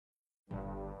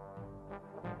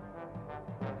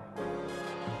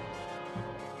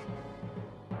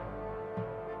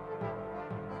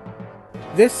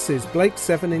This is Blake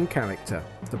 7 in Character,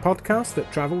 the podcast that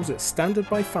travels at standard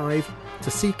by 5 to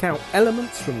seek out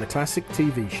elements from the classic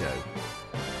TV show.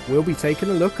 We'll be taking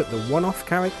a look at the one-off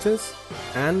characters,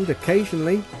 and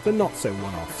occasionally the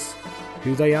not-so-one-offs.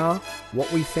 Who they are, what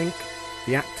we think,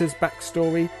 the actor's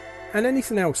backstory, and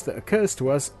anything else that occurs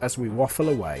to us as we waffle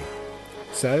away.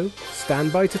 So,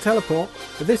 stand by to teleport,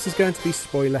 but this is going to be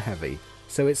spoiler heavy,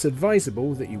 so it's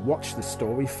advisable that you watch the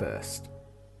story first.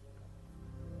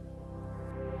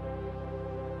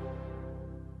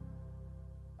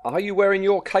 Are you wearing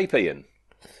your cape, Ian?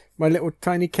 My little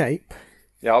tiny cape?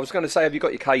 Yeah, I was going to say, have you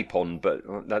got your cape on? But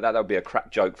that would be a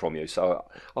crap joke from you. So,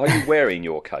 are you wearing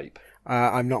your cape?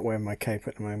 I'm not wearing my cape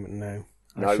at the moment, no.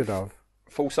 I should have.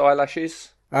 False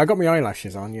eyelashes? I got my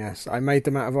eyelashes on, yes. I made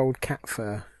them out of old cat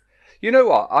fur. You know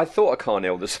what? I thought of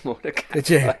Carnell this morning. Did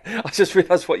you? I just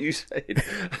realised what you said.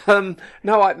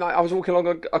 No, I was walking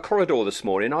along a corridor this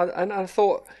morning and I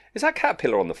thought, is that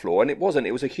caterpillar on the floor? And it wasn't.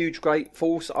 It was a huge, great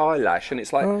false eyelash. And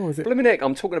it's like, blimey heck,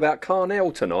 I'm talking about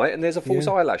Carnell tonight and there's a false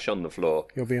eyelash on the floor.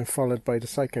 You're being followed by the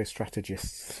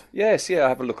psychostrategists. Yes, yeah,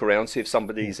 have a look around, see if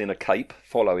somebody's in a cape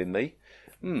following me.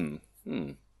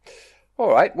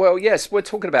 All right, well, yes, we're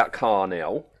talking about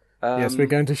Carnell. Yes, we're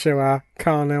going to show our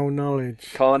Carnell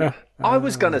knowledge. I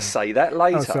was going to say that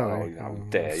later. Oh, sorry. Oh,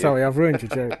 dare you. Sorry, I've ruined your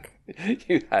joke.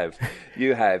 You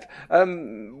have.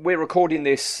 We're recording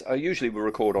this, usually we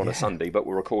record on a Sunday, but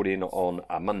we're recording on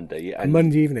a Monday. And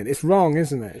Monday evening. It's wrong,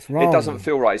 isn't it? It's wrong. It doesn't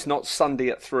feel right. It's not Sunday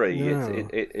at 3. No.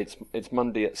 It's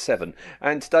Monday at 7.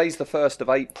 And today's the 1st of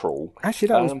April. Actually,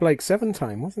 that was Blake 7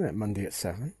 time, wasn't it? Monday at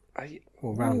 7.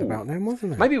 Or round about then,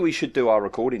 wasn't it? Maybe we should do our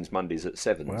recordings Mondays at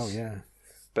 7. Well, yeah.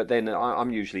 But then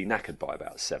I'm usually knackered by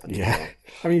about 7. Yeah.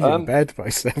 I'm usually in bed by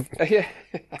 7. Yeah.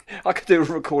 I could do a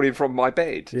recording from my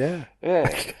bed. Yeah.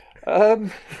 Yeah.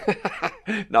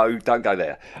 No, don't go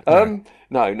there. No.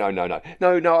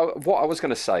 What I was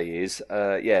going to say is,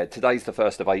 today's the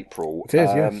 1st of April. It is,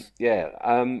 yes.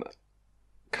 Yeah.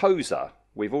 Koza.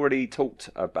 We've already talked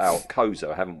about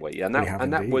Koza, haven't we? And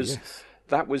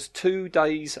that was 2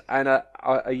 days and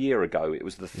a year ago. It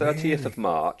was the 30th of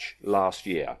March last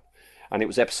year. And it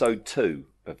was episode 2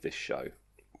 of this show.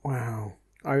 Wow.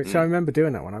 So I remember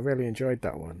doing that one. I really enjoyed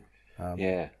that one.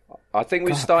 Yeah. I think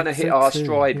we're starting to hit our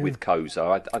stride with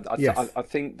Koza. I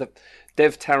think the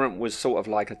Dev Tarrant was sort of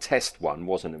like a test one,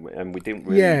 wasn't it? And we didn't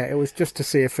really... Yeah, it was just to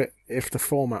see if the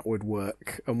format would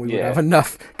work and we would have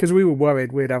enough, because we were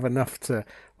worried we'd have enough to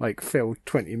fill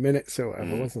 20 minutes or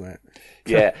whatever, wasn't it?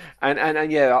 Yeah, and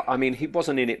yeah, I mean, he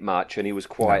wasn't in it much, and he was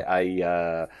quite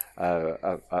a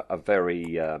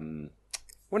very...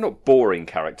 well, not boring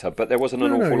character, but there wasn't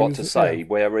an awful lot to say.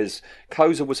 Whereas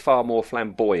Koza was far more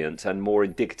flamboyant and more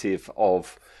indicative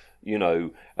of,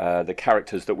 the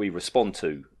characters that we respond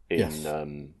to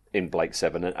in Blake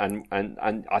 7.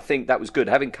 And I think that was good.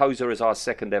 Having Koza as our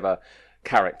second ever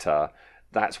character,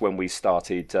 that's when we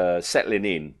started settling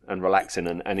in and relaxing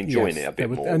and enjoying it a bit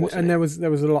more. And there was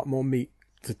a lot more meat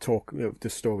to talk, the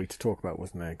story to talk about,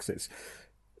 wasn't there? Because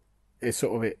it's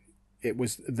sort of it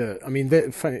was the. I mean,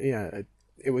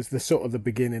 it was the sort of the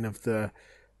beginning of the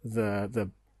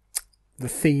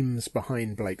themes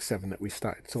behind Blake 7 that we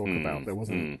started to talk about. There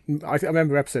wasn't. I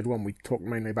remember episode 1 we talked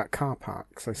mainly about car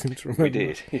parks. I seem to remember. We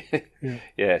did. Yeah.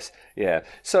 Yes. Yeah.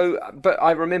 So, but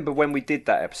I remember when we did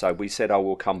that episode, we said, "Oh,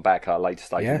 we'll come back at a later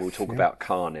stage and we'll talk about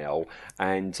Carnell,"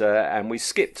 and we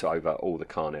skipped over all the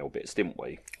Carnell bits, didn't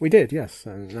we? We did, yes.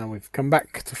 And now we've come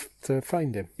back to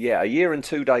find him. Yeah. A year and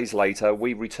 2 days later,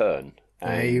 we return.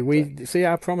 And, we see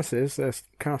our promises. They're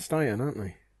cast iron, aren't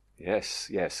they? Yes,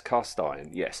 cast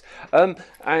iron, yes.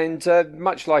 And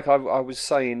much like I was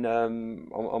saying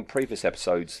on previous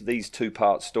episodes, these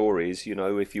 2-part stories,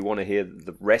 if you want to hear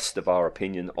the rest of our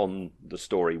opinion on the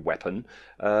story Weapon,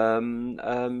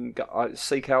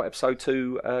 seek out episode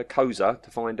 2, Koza, to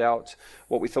find out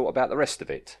what we thought about the rest of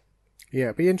it. Yeah,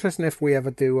 it'd be interesting if we ever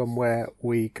do one where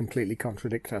we completely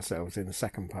contradict ourselves in the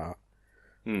second part.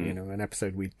 An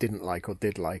episode we didn't like or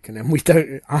did like, and then we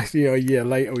don't. A year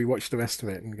later, we watch the rest of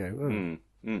it and go,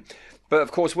 But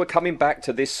of course, we're coming back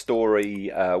to this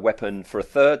story, Weapon, for a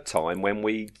third time when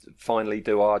we finally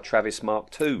do our Travis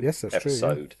Mark II episode.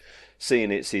 True, yeah.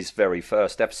 Seeing it's his very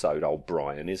first episode, old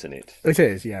Brian, isn't it? It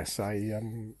is, yes.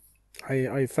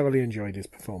 I thoroughly enjoyed his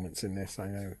performance in this. I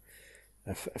know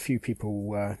a few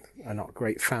people are not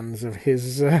great fans of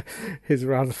his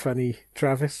rather funny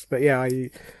Travis, but yeah,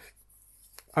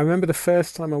 I remember the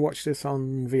first time I watched this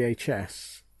on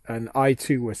VHS, and I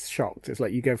too was shocked. It's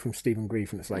like you go from Stephen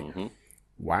Grief, and it's like,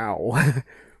 wow.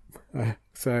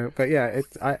 But yeah,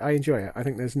 I enjoy it. I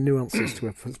think there's nuances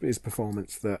to his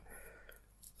performance that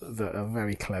are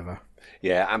very clever.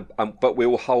 Yeah, but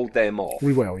we'll hold them off.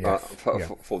 We will, yes.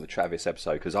 For the Travis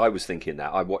episode, because I was thinking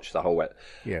that. I watched the whole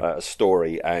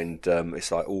story, and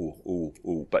it's like,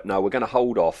 ooh. But no, we're going to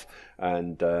hold off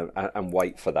and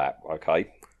wait for that,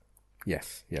 okay?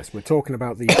 Yes. We're talking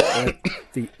about the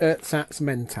Ersatz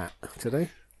Mentat today.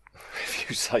 If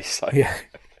you say so. Yeah.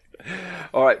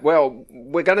 All right, well,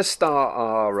 we're going to start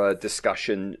our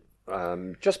discussion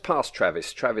just past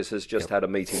Travis. Travis has just had a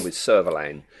meeting with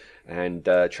Servalan. And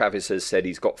Travis has said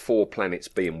he's got 4 planets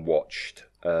being watched,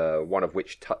 one of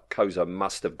which Koza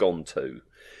must have gone to.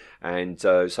 And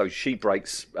so she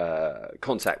breaks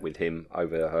contact with him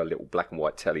over her little black and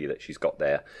white telly that she's got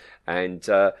there. And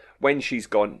when she's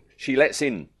gone, she lets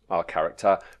in our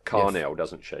character, Carnell,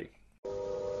 doesn't she?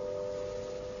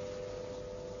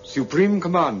 Supreme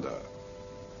Commander.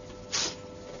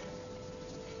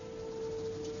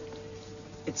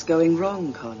 It's going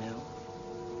wrong, Carnell.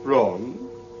 Wrong?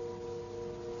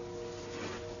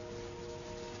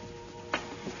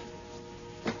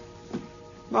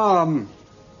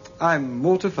 I'm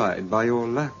mortified by your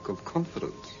lack of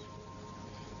confidence.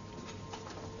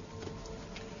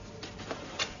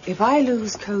 If I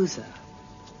lose Koza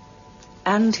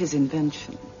and his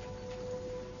invention,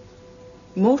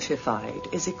 mortified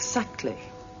is exactly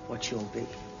what you'll be.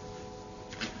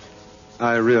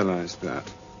 I realize that.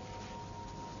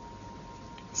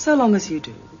 So long as you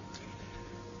do.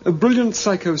 A brilliant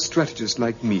psycho-strategist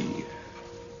like me.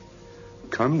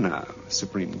 Come now,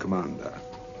 Supreme Commander.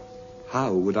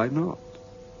 How would I not?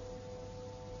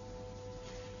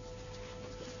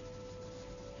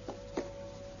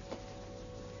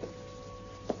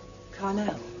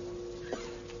 Carnell.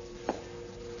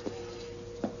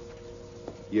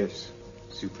 Yes,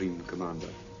 Supreme Commander.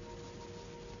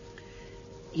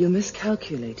 You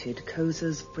miscalculated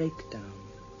Koza's breakdown.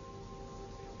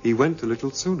 He went a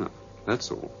little sooner,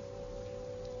 that's all.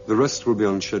 The rest will be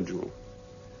on schedule.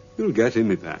 You'll get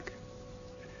Imi back.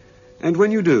 And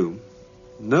when you do,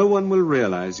 no one will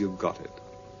realize you've got it.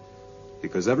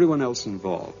 Because everyone else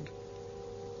involved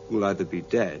will either be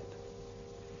dead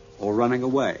or running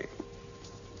away.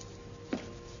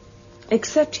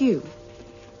 Except you.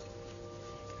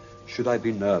 Should I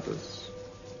be nervous?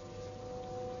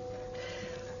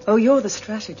 Oh, you're the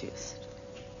strategist.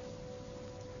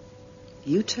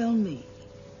 You tell me.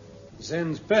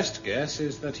 Zen's best guess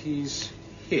is that he's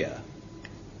here.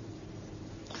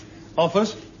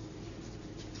 Offers?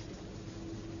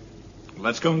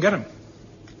 Let's go and get him.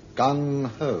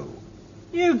 Gung-ho.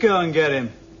 You go and get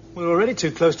him. We're already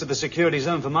too close to the security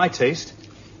zone for my taste.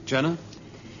 Jenna?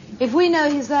 If we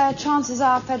know he's there, chances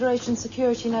are Federation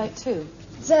security know it too.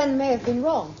 Zen may have been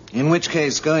wrong. In which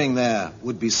case, going there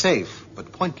would be safe,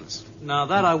 but pointless. Now,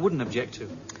 that I wouldn't object to.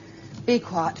 Be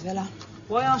quiet, Villa.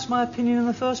 Why ask my opinion in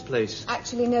the first place?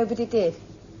 Actually, nobody did.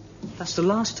 That's the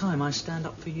last time I stand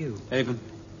up for you. Avon?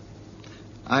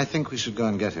 I think we should go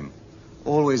and get him.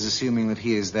 Always assuming that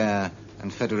he is there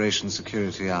and Federation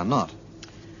security are not.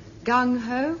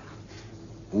 Gung-ho?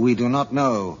 We do not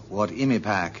know what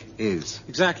Imipak is.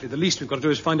 Exactly. The least we've got to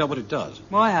do is find out what it does.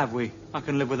 Why have we? I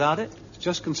can live without it. It's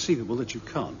just conceivable that you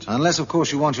can't. Unless, of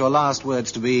course, you want your last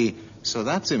words to be, so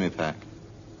that's Imipak.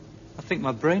 I think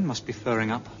my brain must be furring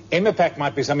up. Imipak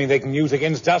might be something they can use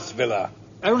against us, Villa.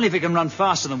 Only if it can run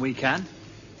faster than we can.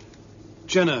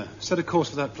 Jenna, set a course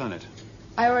for that planet.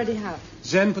 I already have.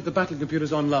 Zen, put the battle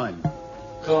computers online.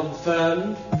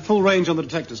 Confirmed. Full range on the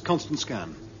detectors, constant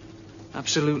scan.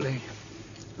 Absolutely.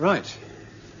 Right.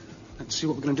 Let's see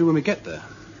what we're going to do when we get there.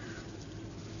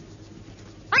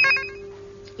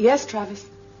 Yes, Travis.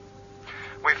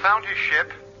 We found his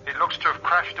ship. It looks to have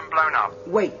crashed and blown up.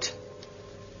 Wait.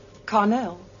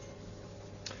 Carnell?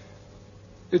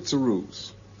 It's a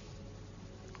ruse.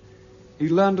 He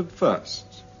landed first,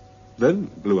 then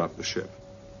blew up the ship.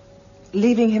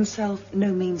 Leaving himself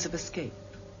no means of escape.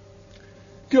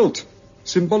 Guilt.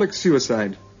 Symbolic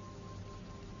suicide.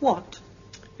 What?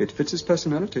 It fits his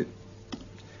personality.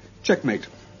 Checkmate.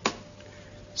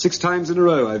 6 times in a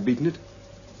row I've beaten it.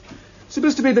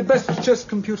 Supposed to be the best chess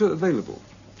computer available.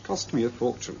 Cost me a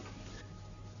fortune.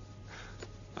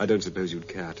 I don't suppose you'd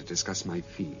care to discuss my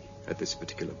fee at this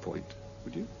particular point,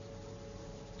 would you?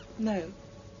 No.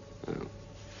 Oh.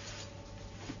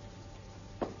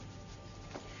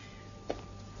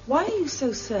 Why are you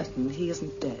so certain he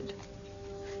isn't dead?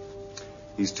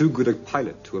 He's too good a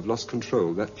pilot to have lost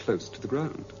control that close to the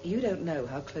ground. You don't know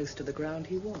how close to the ground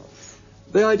he was.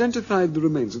 They identified the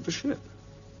remains of the ship.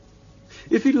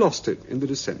 If he lost it in the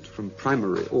descent from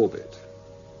primary orbit,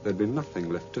 there'd be nothing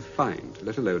left to find,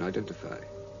 let alone identify.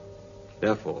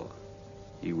 Therefore,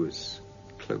 he was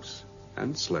close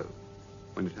and slow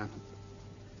when it happened.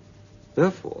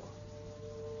 Therefore,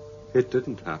 It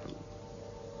didn't happen.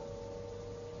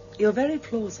 You're very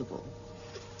plausible.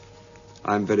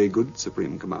 I'm very good,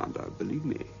 Supreme Commander, believe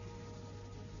me.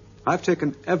 I've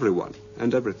taken everyone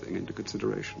and everything into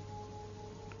consideration.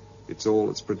 It's all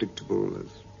as predictable as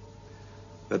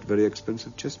that very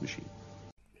expensive chess machine.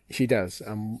 She does.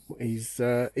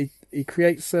 He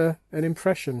creates an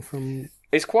impression from.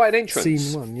 It's quite an entrance.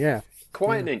 Scene one, yeah.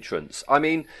 Quite an entrance. I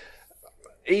mean,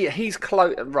 he's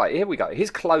right, here we go.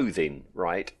 His clothing,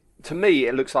 right? To me,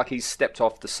 it looks like he's stepped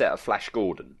off the set of Flash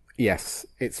Gordon. Yes,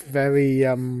 it's very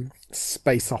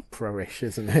space opera-ish,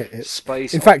 isn't it?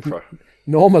 Space opera. In fact,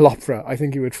 normal opera, I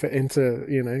think he would fit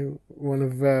into, one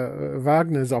of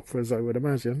Wagner's operas, I would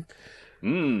imagine.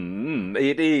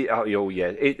 It is. Oh,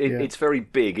 yeah. It's very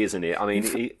big, isn't it? I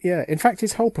mean, in fact,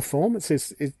 his whole performance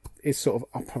is sort of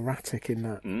operatic in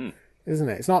that, isn't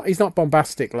it? He's not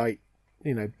bombastic like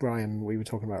Brian we were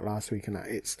talking about last week, and that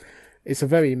it's a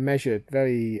very measured,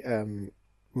 very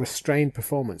restrained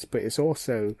performance, but it's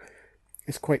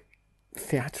quite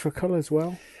theatrical as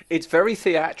well. It's very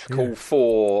theatrical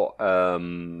for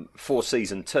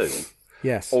season 2.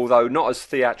 Yes, although not as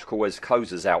theatrical as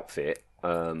Koza's outfit.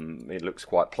 It looks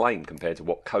quite plain compared to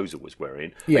what Koza was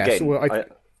wearing. Yes, again, well,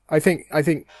 I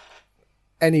think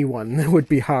anyone would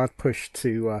be hard pushed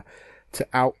to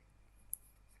out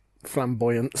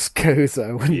flamboyance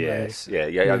Koza, wouldn't they?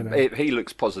 Yeah. He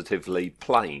looks positively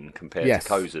plain compared to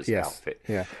Koza's outfit.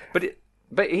 Yeah,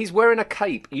 but he's wearing a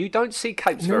cape. You don't see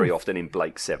capes very often in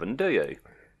Blake 7, do you?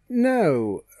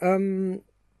 No,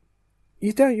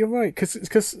 you don't. You're right,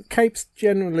 because capes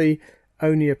generally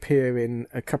only appear in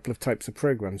a couple of types of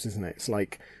programs, isn't it? It's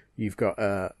like you've got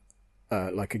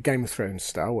like a Game of Thrones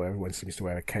style where everyone seems to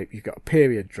wear a cape. You've got a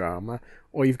period drama,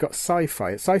 or you've got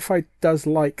sci-fi. Sci-fi does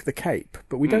like the cape,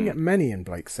 but we don't get many in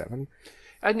Blake 7.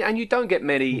 And you don't get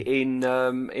many in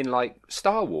like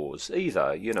Star Wars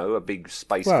either. A big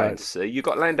space fantasy. You've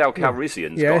got Landau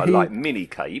Calrissian's got a mini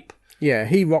cape. Yeah,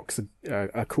 he rocks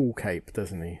a cool cape,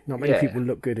 doesn't he? Not many people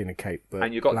look good in a cape, but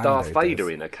and you've got Lando Darth Vader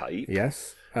does. in a cape.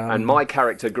 Yes, and my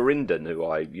character Gurinden, who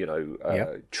I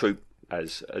troop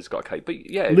has got a cape. But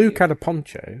Luke had a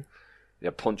poncho. Yeah,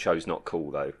 poncho's not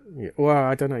cool though. Yeah, well,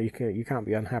 I don't know. You can't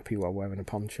be unhappy while wearing a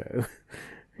poncho.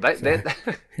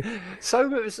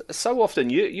 So often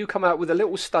you come out with a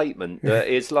little statement that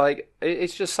is like,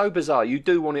 it's just so bizarre. You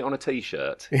do want it on a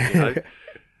T-shirt.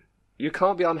 You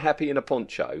can't be unhappy in a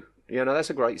poncho. That's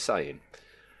a great saying.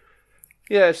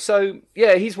 Yeah, so,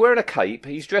 he's wearing a cape.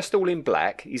 He's dressed all in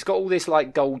black. He's got all this,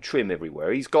 like, gold trim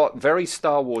everywhere. He's got very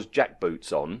Star Wars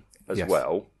jackboots on as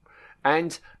well.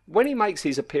 And when he makes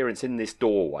his appearance in this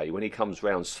doorway, when he comes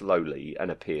round slowly and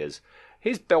appears,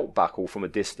 his belt buckle from a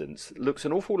distance looks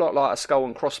an awful lot like a skull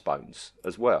and crossbones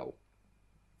as well.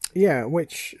 Yeah,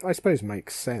 which I suppose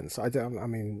makes sense. I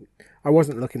mean, I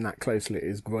wasn't looking that closely at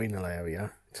his groinal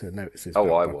area to notice his belt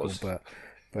buckle, was.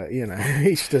 But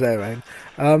each to their own.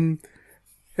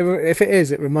 If it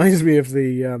is, it reminds me of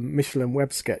the Michelin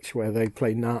Web sketch where they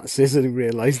play Nazis and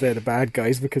realise they're the bad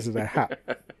guys because of their hat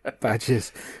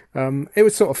badges. It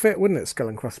would sort of fit, wouldn't it, Skull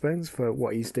and Crossbones, for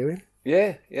what he's doing?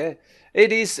 Yeah.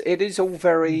 It is all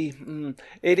very.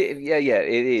 It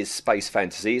is space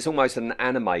fantasy. It's almost an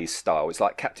anime style. It's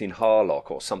like Captain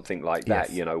Harlock or something like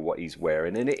that. Yes. What he's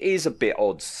wearing, and it is a bit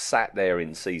odd sat there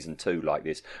in season 2 like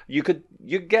this. You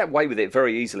get away with it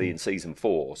very easily in season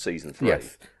 4 or season 3.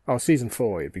 Yes. Oh, season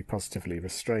 4, it'd be positively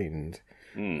restrained.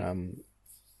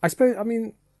 I suppose. I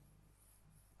mean,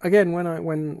 again, when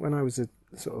I was a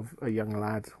sort of a young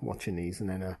lad watching these, and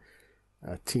then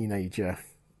a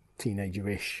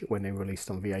teenager-ish when they were released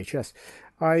on VHS,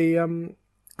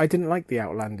 I didn't like the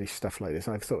outlandish stuff like this.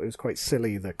 I thought it was quite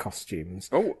silly, the costumes.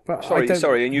 Oh, but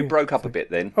sorry, and you broke up a bit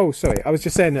then. Oh, sorry. I was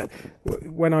just saying that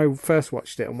when I first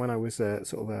watched it and when I was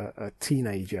sort of a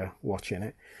teenager watching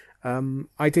it,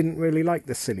 I didn't really like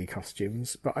the silly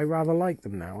costumes, but I rather like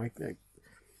them now.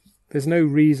 There's no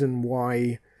reason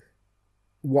why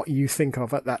what you think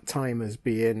of at that time as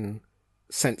being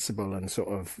sensible and sort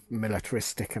of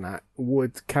militaristic and that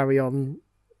would carry on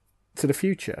to the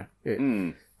future. I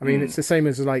mean, it's the same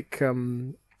as like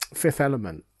Fifth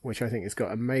Element, which I think has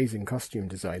got amazing costume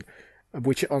design,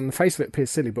 which on the face of it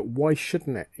appears silly, but why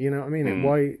shouldn't it? You know what I mean?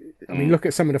 I mean, look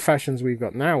at some of the fashions we've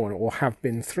got now or have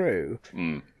been through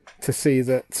to see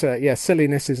that,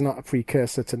 silliness is not a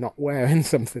precursor to not wearing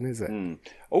something, is it?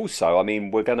 Also, I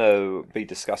mean, we're going to be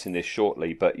discussing this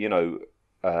shortly, but,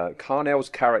 Carnell's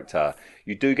character,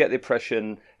 you do get the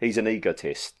impression he's an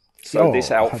egotist. So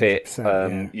this outfit,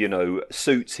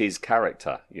 suits his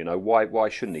character. Why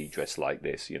shouldn't he dress like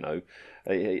this?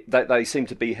 They seem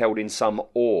to be held in some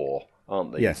awe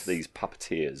aren't these? Yes. These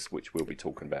puppeteers, which we'll be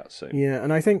talking about soon. Yeah,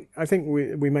 and I think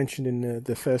we mentioned in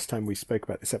the first time we spoke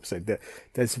about this episode that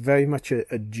there's very much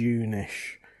a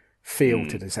Dune-ish feel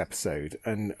to this episode,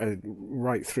 and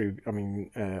right through. I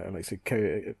mean, like I said,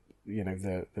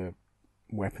 the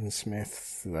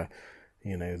weaponsmiths, the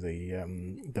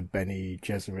Bene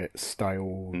Gesserit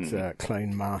styled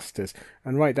clone masters,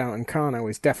 and right down. And Carnell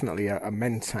is definitely a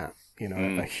mentat,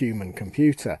 a human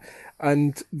computer,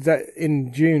 and that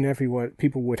in Dune,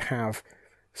 people would have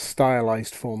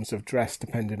stylized forms of dress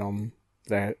depending on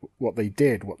what they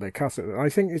did, what they cast. I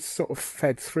think it's sort of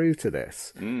fed through to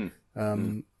this.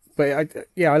 But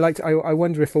I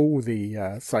wonder if all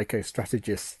the psycho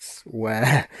strategists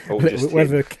wear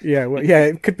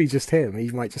it could be just him. He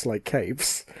might just like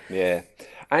capes. Yeah.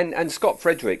 And Scott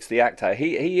Fredericks, the actor,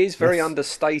 he is very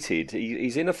understated.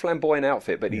 He's in a flamboyant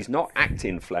outfit, but he's not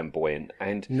acting flamboyant.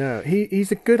 And no,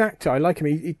 he's a good actor. I like him.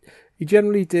 He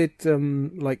generally did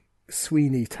like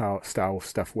Sweeney style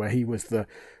stuff where he was the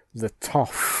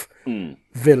tough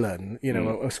villain,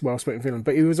 a well-spoken villain.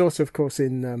 But he was also, of course,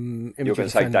 in You're going to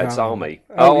say Dad's Army.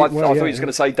 I thought he was going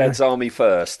to say Dad's Army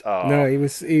first. Oh. No, he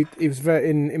was very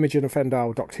in Imogen of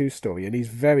Fendal Doctor Who story, and he's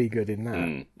very good in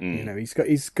that.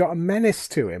 He's got a menace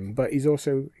to him, but he's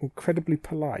also incredibly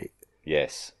polite.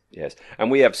 Yes. And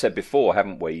we have said before,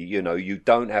 haven't we? You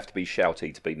don't have to be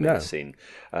shouty to be menacing.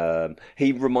 No.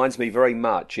 He reminds me very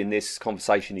much in this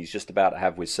conversation he's just about to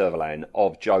have with Servalan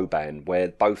of Joban, where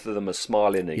both of them are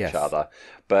smiling at each other,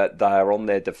 but they are on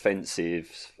their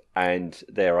defensive, and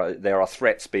there are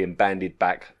threats being bandied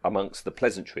back amongst the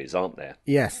pleasantries, aren't there?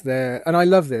 Yes, there. And I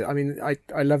love this. I mean,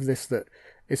 I love this that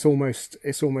it's almost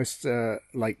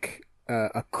like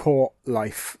a court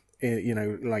life.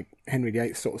 Like Henry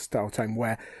VIII sort of style time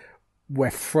where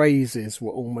phrases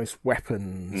were almost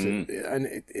weapons,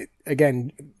 and it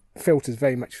again filters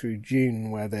very much through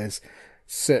Dune, where there's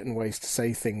certain ways to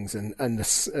say things, and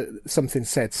something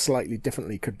said slightly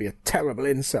differently could be a terrible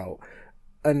insult.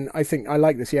 And I think I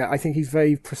like this. Yeah, I think he's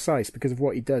very precise because of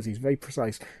what he does. He's very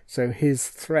precise. So his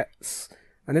threats,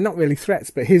 and they're not really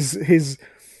threats, but his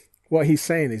what he's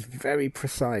saying is very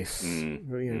precise.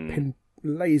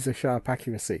 Laser sharp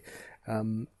accuracy,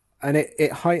 and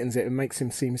it heightens it and makes him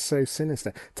seem so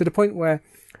sinister to the point where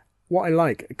what I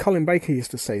like, Colin Baker used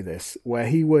to say this, where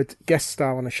he would guest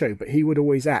star on a show, but he would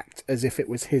always act as if it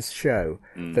was his show,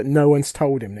 that no one's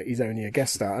told him that he's only a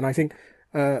guest star. And I think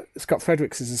Scott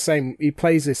Fredericks is the same. He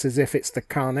plays this as if it's the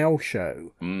Carnell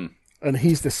show, and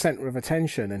he's the centre of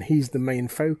attention and he's the main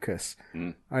focus,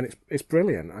 and it's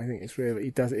brilliant. I think it's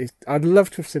really I'd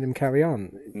love to have seen him carry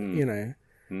on.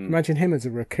 Imagine him as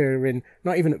a recurring,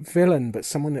 not even a villain, but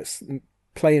someone that's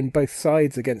playing both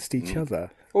sides against each other.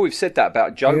 Well, we've said that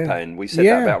about Jopan. We said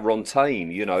that about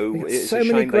Rontaine. It's so a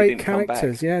shame many great they didn't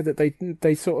characters. come back. That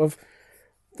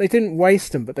they didn't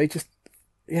waste them, but they just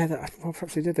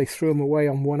perhaps they did. They threw them away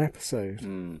on one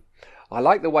episode. I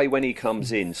like the way when he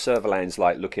comes in, Servalan's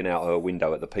like looking out her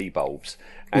window at the pea bulbs,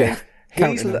 and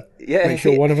make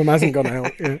sure one of them hasn't gone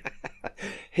out. Yeah.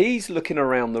 He's looking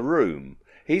around the room.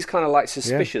 He's kind of like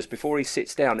suspicious before he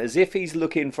sits down, as if he's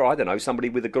looking for, I don't know, somebody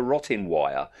with a garroting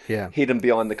wire hidden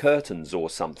behind the curtains or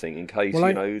something in case,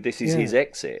 this is his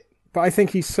exit. But I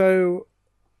think he's so,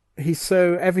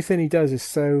 everything he does is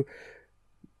so,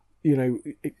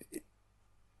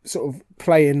 sort of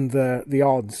playing the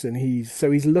odds, and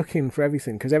he's looking for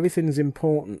everything because everything's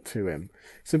important to him.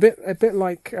 It's a bit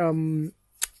like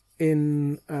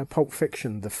in Pulp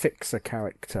Fiction, the Fixer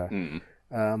character.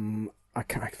 I've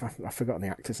forgotten the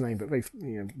actor's name, but very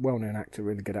well-known actor,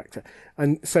 really good actor.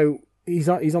 And so he's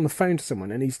on the phone to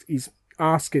someone, and he's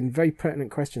asking very pertinent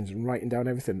questions and writing down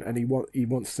everything. And he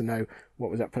wants to know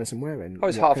what was that person wearing. Oh,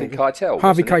 it's Harvey Keitel.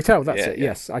 Harvey Keitel, that's it. Yeah.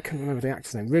 Yes, I couldn't remember the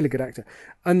actor's name. Really good actor.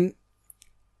 And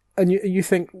you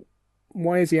think,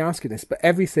 why is he asking this? But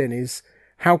everything is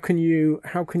how can you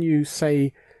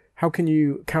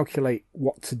calculate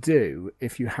what to do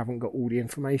if you haven't got all the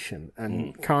information?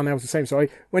 And Carnell's the same. So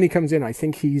when he comes in, I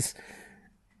think he's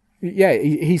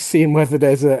seeing whether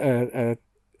there's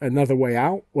another way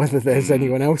out, whether there's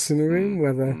anyone else in the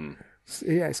room,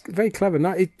 it's very clever.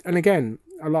 And again,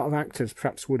 a lot of actors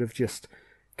perhaps would have just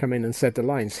come in and said the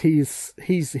lines. He is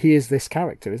this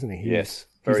character, isn't he? Yes,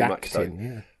 very much so.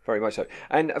 Yeah. Very much so.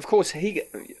 And of course,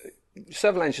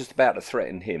 Servalan's just about to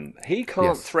threaten him. He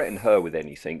can't threaten her with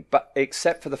anything, but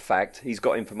except for the fact he's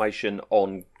got information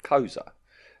on Koza.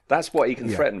 That's what he can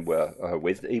threaten her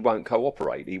with. He won't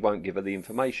cooperate. He won't give her the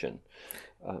information.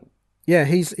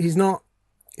 He's not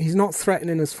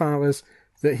threatening as far as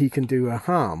that he can do her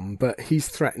harm, but he's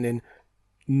threatening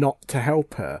not to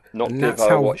help her. Not give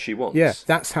her what she wants. Yeah,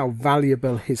 that's how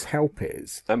valuable his help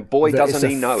is. And boy, doesn't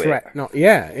he know it.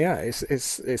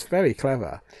 It's very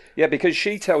clever. Yeah, because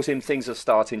she tells him things are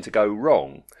starting to go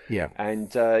wrong. Yeah.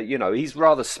 And, he's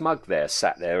rather smug there,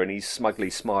 sat there, and he's smugly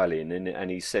smiling,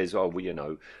 and he says, oh,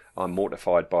 well, I'm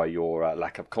mortified by your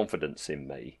lack of confidence in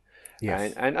me.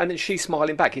 Yes. And she's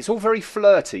smiling back. It's all very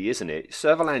flirty, isn't it?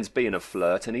 Servalan's being a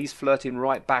flirt, and he's flirting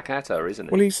right back at her, isn't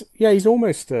he? Well, he's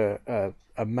almost a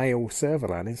male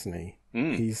Servalan, isn't he?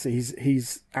 Mm.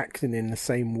 He's acting in the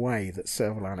same way that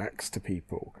Servalan acts to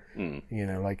people. Mm.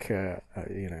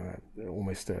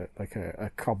 Almost like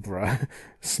a cobra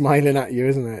smiling at you,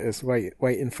 isn't it? It's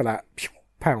waiting for that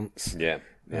pounce. Yeah.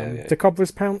 Do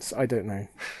cobras pounce? I don't know.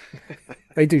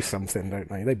 They do something, don't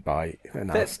they? They bite.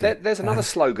 There's another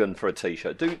slogan for a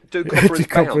T-shirt. Do cobras do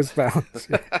cobras bounce?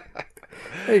 Yeah.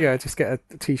 There you go. Just get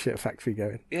a T-shirt factory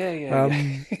going. Yeah.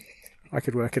 I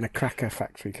could work in a cracker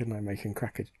factory, couldn't I? Making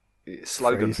cracker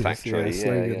slogan phrases, factory.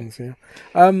 Slogans. Yeah.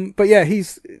 But yeah,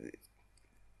 he's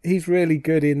really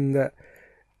good in that.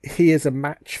 He is a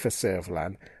match for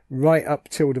Servalan right up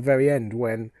till the very end,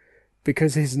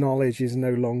 because his knowledge is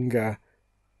no longer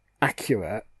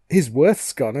accurate, his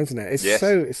worth's gone, isn't it?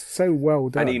 It's so well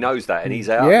done, and he knows that, and he's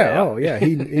out there.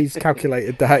 He's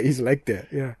calculated that, he's legged it.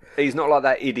 Yeah, he's not like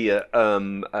that idiot.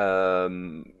 Who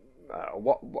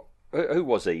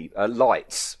was he?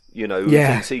 Lights, who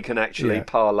thinks he can actually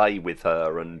parlay with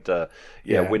her and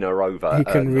win her over. He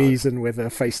can reason with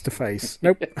her face to face.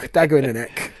 Nope, dagger in the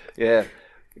neck. Yeah.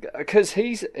 Because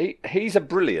he's a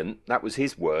brilliant, that was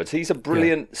his words, he's a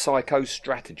brilliant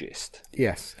psycho-strategist.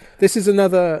 Yes. This is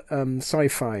another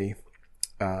sci-fi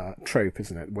trope,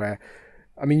 isn't it? Where,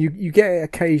 I mean, you get it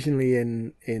occasionally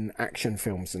in action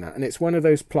films and that, and it's one of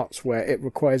those plots where it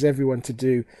requires everyone to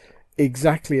do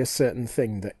exactly a certain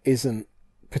thing that isn't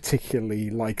particularly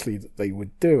likely that they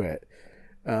would do it.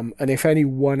 And if any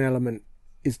one element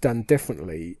is done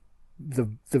differently,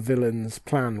 the villain's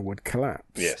plan would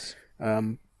collapse. Yes.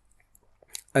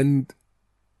 And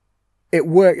it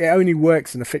only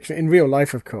works in a fiction. In real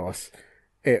life, of course,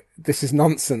 this is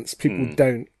nonsense. People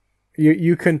don't.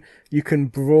 You can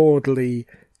broadly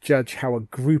judge how a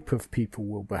group of people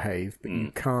will behave, but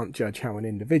you can't judge how an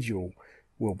individual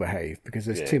will behave because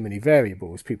there's too many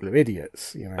variables. People are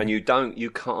idiots, And you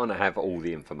can't have all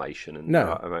the information, and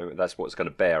no. That's what's going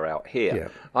to bear out here. Yeah.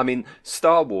 I mean,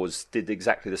 Star Wars did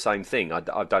exactly the same thing. I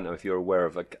don't know if you're aware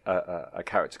of a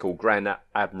character called Grand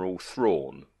Admiral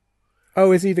Thrawn.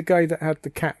 Oh, is he the guy that had the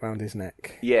cat round his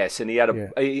neck? Yes, and he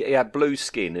had he had blue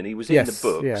skin, and he was in the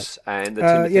books and the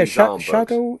Timothy Zahn books.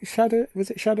 Shadow, was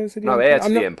it Shadows of the Empire? No, Heir to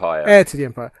the Empire. Heir to the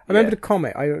Empire. I remember the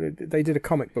comic. They did a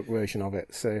comic book version of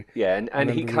it. So yeah, and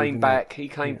he came back. He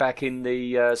came back in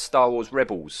the Star Wars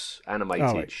Rebels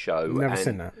animated show. Never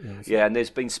seen that. And there's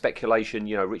been speculation.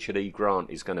 Richard E. Grant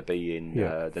is going to be in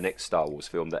the next Star Wars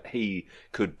film, that he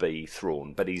could be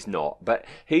Thrawn, but he's not. But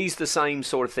he's the same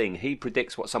sort of thing. He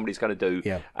predicts what somebody's going to do.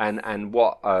 Yeah. And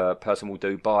what a person will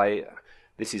do by,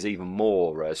 this is even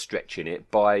more stretching it,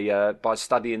 by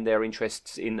studying their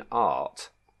interests in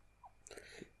art.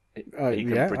 He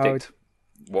can predict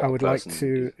what I would a like person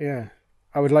to. is. Yeah,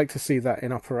 I would like to see that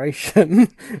in operation.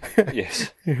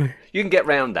 Yes, you can get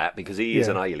round that because he is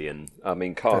an alien. I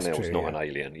mean, Carnell's not an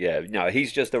alien. Yeah, no,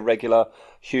 he's just a regular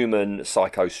human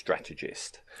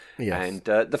psycho-strategist. Yes. And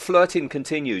the flirting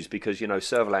continues because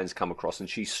Servalan's come across and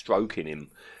she's stroking him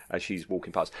as she's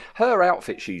walking past. Her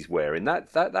outfit she's wearing,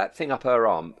 that thing up her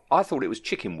arm, I thought it was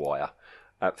chicken wire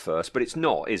at first, but it's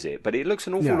not, is it? But it looks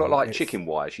an awful lot like chicken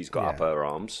wire she's got up her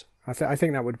arms. I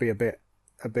think that would be a bit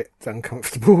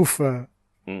uncomfortable for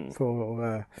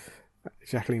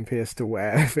Jacqueline Pierce to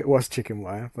wear if it was chicken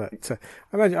wire. But I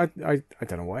imagine I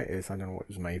don't know what it is. I don't know what it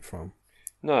was made from.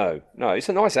 No, it's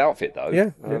a nice outfit though.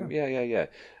 Yeah.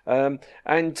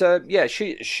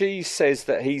 She says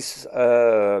that he's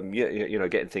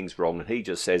getting things wrong, and he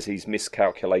just says he's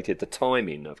miscalculated the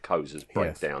timing of Koza's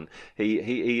breakdown. Yes.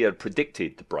 He had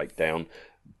predicted the breakdown,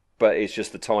 but it's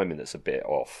just the timing that's a bit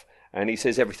off. And he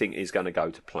says everything is going to go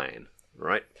to plan.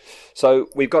 Right. So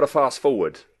we've got to fast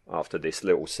forward after this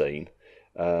little scene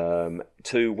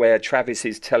to where Travis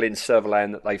is telling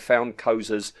Servalan that they found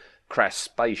Koza's crashed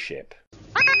spaceship.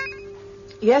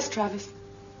 Yes, Travis.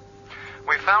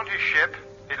 We found his ship.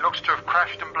 It looks to have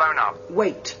crashed and blown up.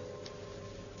 Wait.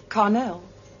 Carnell?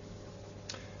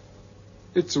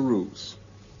 It's a ruse.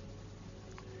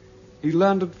 He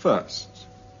landed first,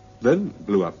 then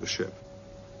blew up the ship.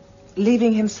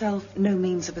 Leaving himself no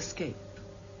means of escape.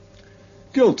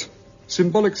 Guilt.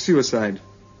 Symbolic suicide.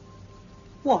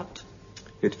 What?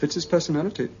 It fits his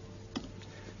personality.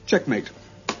 Checkmate.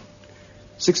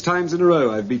 6 times in a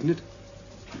row I've beaten it.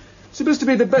 Supposed to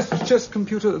be the best chess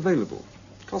computer available.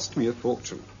 Cost me a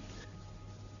fortune.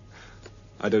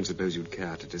 I don't suppose you'd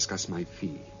care to discuss my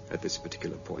fee at this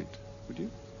particular point, would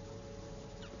you?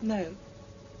 No.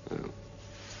 Oh.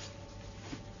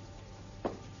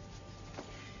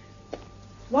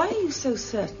 Why are you so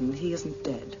certain he isn't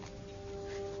dead?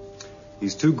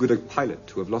 He's too good a pilot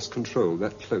to have lost control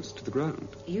that close to the ground.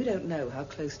 You don't know how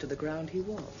close to the ground he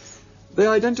was. They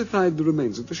identified the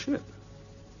remains of the ship.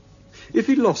 If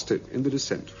he lost it in the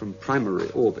descent from primary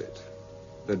orbit,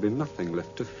 there'd be nothing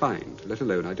left to find, let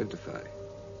alone identify.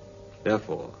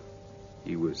 Therefore,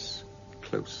 he was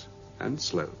close and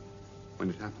slow when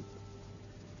it happened.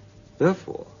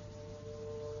 Therefore,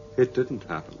 it didn't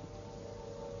happen.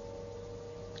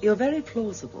 You're very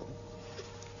plausible.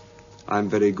 I'm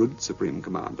very good, Supreme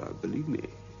Commander, believe me.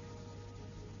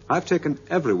 I've taken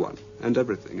everyone and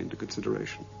everything into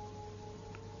consideration.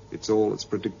 It's all as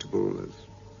predictable as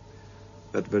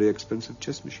that very expensive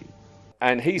chess machine.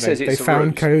 And he says it's they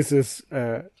found Koza's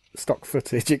stock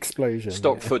footage explosion.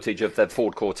 Stock footage of the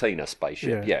Ford Cortina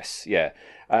spaceship, yes, yeah.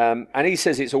 And he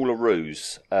says it's all a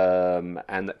ruse,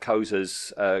 and that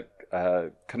Koza's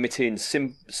committing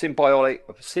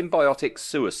symbiotic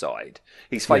suicide.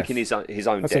 He's faking his own That's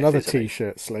death. That's another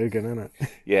T-shirt slogan, isn't it?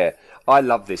 Yeah, I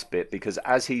love this bit because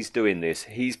as he's doing this,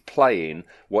 he's playing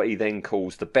what he then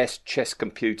calls the best chess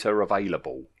computer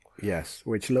available. Yes,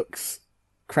 which looks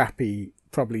crappy.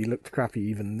 Probably looked crappy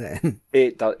even then.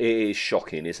 It is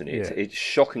shocking, isn't it? Yeah. It's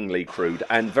shockingly crude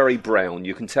and very brown.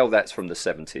 You can tell that's from the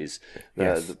 70s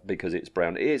because it's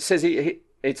brown. It says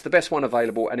it's the best one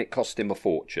available and it cost him a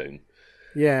fortune.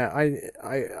 Yeah,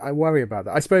 I worry about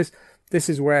that. I suppose this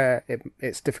is where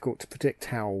it's difficult to predict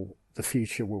how the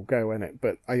future will go in it.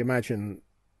 But I imagine,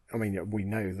 we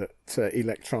know that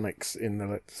electronics in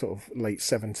the sort of late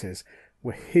 70s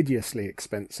were hideously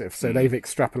expensive. So they've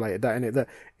extrapolated that in it, that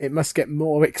it must get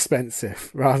more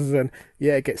expensive rather than,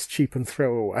 it gets cheap and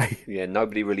throw away. Yeah,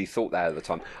 nobody really thought that at the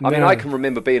time. I mean, I can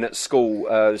remember being at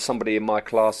school, somebody in my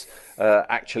class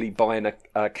actually buying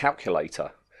a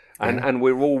calculator. And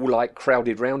we're all like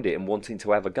crowded round it and wanting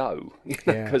to have a go,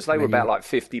 because they were about like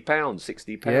 £50,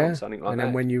 £60, something like that. And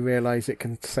then when you realise it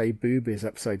can say boobies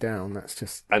upside down, that's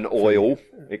just... And oil.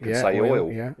 It can say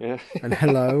oil. Yeah. And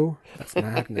hello. That's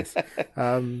madness.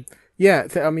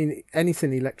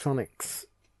 Anything electronics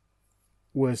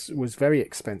was very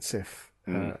expensive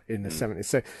in the 70s.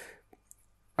 So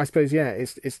I suppose,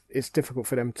 it's difficult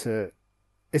for them to...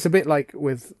 It's a bit like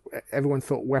with everyone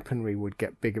thought weaponry would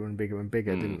get bigger and bigger and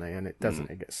bigger, didn't they? And it doesn't.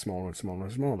 It gets smaller and smaller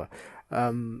and smaller.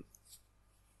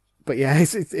 But yeah,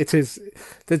 it is.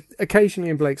 Occasionally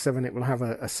in Blake 7, it will have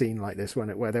a scene like this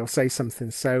where they'll say something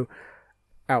so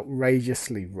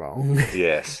outrageously wrong.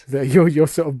 Yes. that you're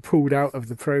sort of pulled out of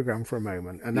the program for a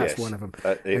moment, and that's one of them.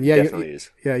 It definitely is.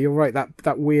 Yeah, you're right.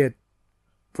 That weird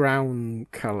brown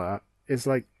colour is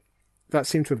like. That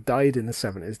seemed to have died in the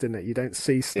 70s, didn't it? You don't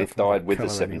see stuff. It died with the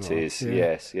 70s,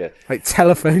 yes. Like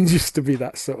telephones used to be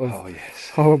that sort of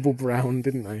horrible brown,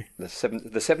 didn't they? The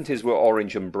 70s were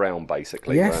orange and brown,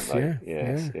 basically, weren't they?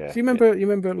 Yes. Do you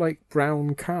remember like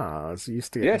brown cars? You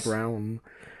used to get brown,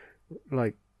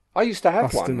 like. I used to have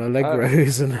Austin one.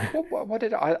 Allegros and. What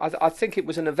did I think it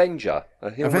was an Avenger, a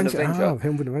Hillman Avenger. Oh,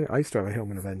 Hillman Avenger. I used to have a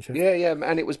Hillman Avenger. Yeah,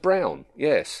 and it was brown.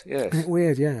 Yes. Isn't it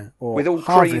weird, yeah. Or with all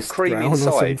cream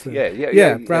inside.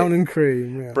 Yeah, brown and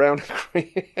cream. Yeah. Brown and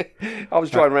cream. I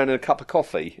was driving around in a cup of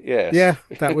coffee. Yes. Yeah,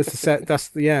 that was the set.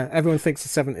 Everyone thinks the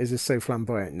 70s is so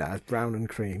flamboyant. No, it's brown and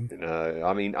cream. No,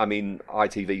 I mean,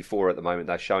 ITV4 at the moment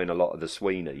they're showing a lot of the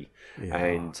Sweeney,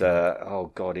 and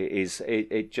oh god, it is.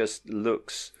 It just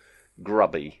looks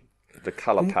grubby. The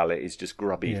colour palette is just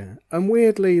grubby. Yeah. And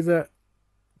weirdly that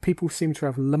people seem to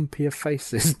have lumpier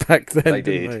faces back then. They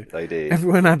did.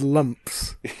 Everyone had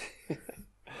lumps.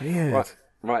 Weird.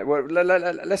 Right. Well,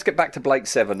 let's get back to Blake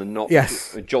 7 and not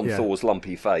John Thor's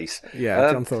lumpy face.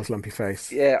 Yeah, John Thor's lumpy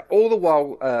face. Yeah, all the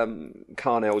while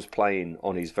Carnell's playing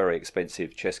on his very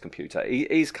expensive chess computer,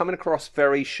 he's coming across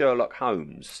very Sherlock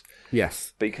Holmes.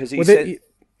 Yes. Because he said...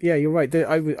 Yeah, you're right.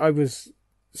 I was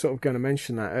sort of going to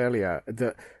mention that earlier,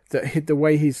 that the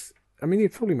way he's... I mean,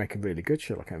 he'd probably make a really good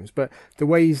Sherlock Holmes, but the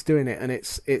way he's doing it, and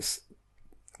it's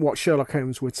what Sherlock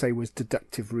Holmes would say was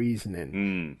deductive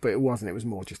reasoning, but it wasn't. It was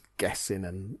more just guessing,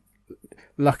 and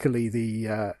luckily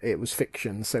it was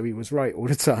fiction, so he was right all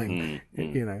the time,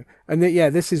 you know. And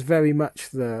this is very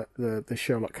much the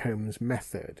Sherlock Holmes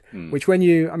method, which when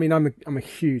I'm a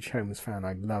huge Holmes fan.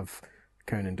 I love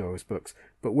Conan Doyle's books,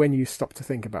 but when you stop to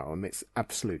think about them, it's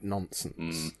absolute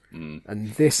nonsense.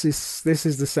 And this is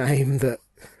the same, that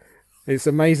It's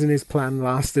amazing his plan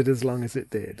lasted as long as it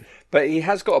did. But he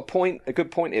has got a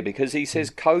good point here, because he says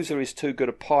Koza is too good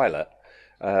a pilot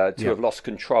to have lost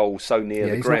control so near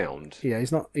the ground.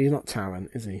 He's not Tarrant,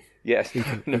 is he? Yes, he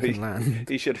can land.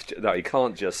 He should. No, he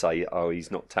can't just say, "Oh,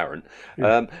 he's not Tarrant."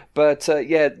 Yeah.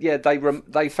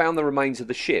 They found the remains of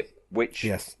the ship, which,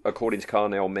 according to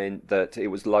Carnell, meant that it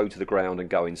was low to the ground and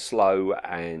going slow,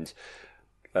 and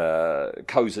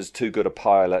Koza's too good a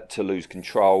pilot to lose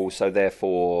control, so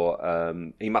therefore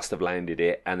he must have landed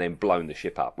it and then blown the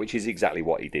ship up, which is exactly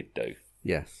what he did do.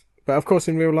 Yes, but of course,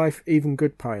 in real life, even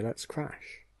good pilots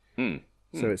crash.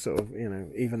 So it's sort of,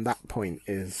 even that point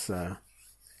is.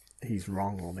 He's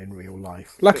wrong on in real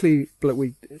life. Luckily, when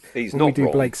we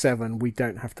do Blake 7, we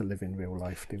don't have to live in real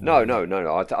life, do we? No.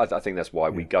 I think that's why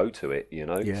we go to it,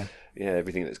 Yeah,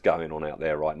 everything that's going on out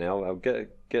there right now.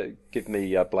 Give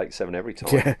me Blake 7 every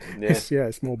time.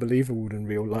 It's more believable than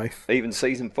real life. Even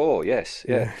season 4, yes.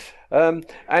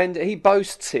 And he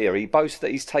boasts that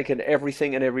he's taken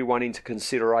everything and everyone into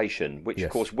consideration, which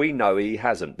of course we know he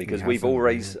hasn't, because we've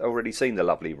already seen the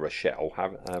lovely Rochelle,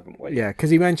 haven't we? Yeah, because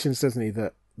he mentions, doesn't he,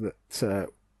 that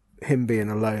him being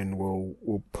alone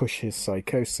will push his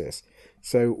psychosis.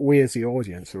 So we as the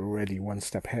audience are already one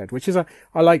step ahead, which is I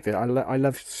like that. I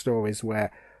love stories where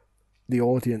the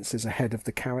audience is ahead of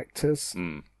the characters.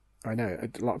 I know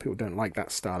a lot of people don't like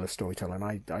that style of storytelling.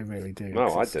 I really do.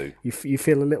 No, I do. You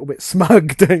feel a little bit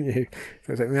smug, don't you?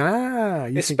 So it's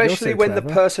like, you especially when the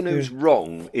person who's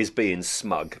wrong is being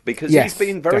smug, because he's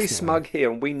being very smug here,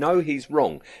 and we know he's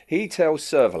wrong. He tells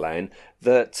Servalan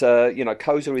that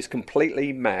Koza is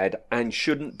completely mad and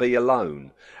shouldn't be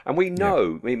alone, and we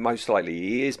know, most likely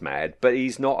he is mad, but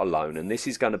he's not alone, and this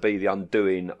is going to be the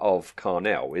undoing of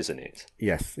Carnell, isn't it?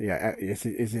 Yes,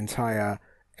 his entire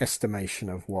estimation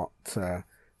of what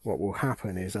will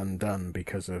happen is undone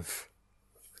because of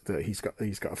that he's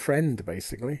got a friend,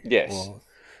 basically. Yes. Or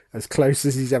as close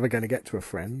as he's ever going to get to a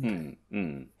friend.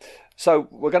 So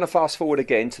we're going to fast forward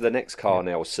again to the next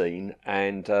Carnell scene,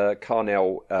 and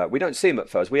Carnell, we don't see him at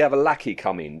first. We have a lackey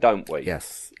come in, don't we?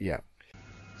 Yes, yeah.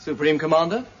 Supreme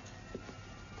Commander?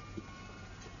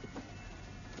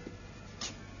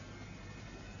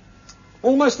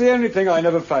 Almost the only thing I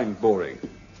never find boring.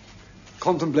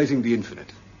 Contemplating the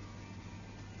infinite.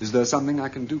 Is there something I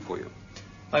can do for you?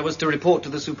 I was to report to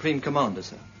the Supreme Commander,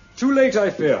 sir. Too late,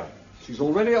 I fear. She's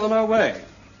already on her way.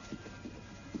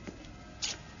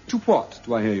 To what,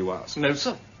 do I hear you ask? No,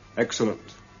 sir. Excellent.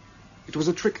 It was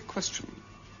a trick question.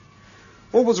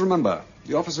 Always remember,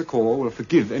 the officer corps will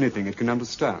forgive anything it can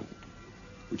understand,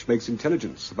 which makes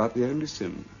intelligence about the only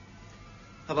sin.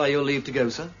 Have I your leave to go,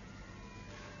 sir?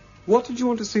 What did you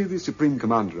want to see the Supreme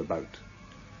Commander about?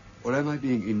 Or am I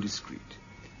being indiscreet?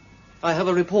 I have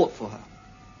a report for her.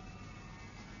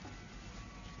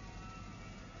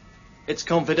 It's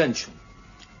confidential.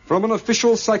 From an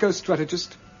official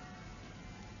psychostrategist?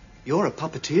 You're a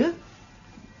puppeteer?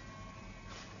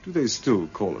 Do they still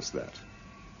call us that?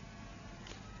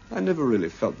 I never really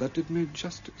felt that did me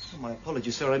justice. Oh, my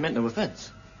apologies, sir. I meant no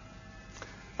offence.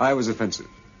 I was offensive.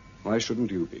 Why shouldn't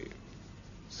you be?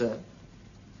 Sir?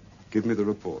 Give me the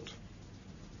report.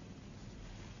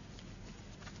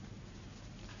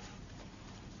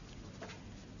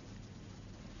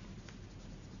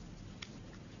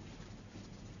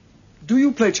 Do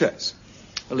you play chess?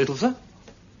 A little, sir.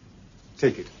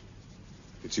 Take it.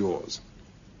 It's yours.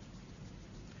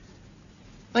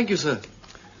 Thank you, sir.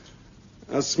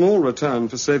 A small return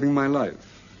for saving my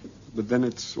life, but then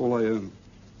it's all I own.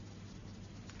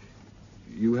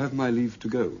 You have my leave to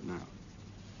go now.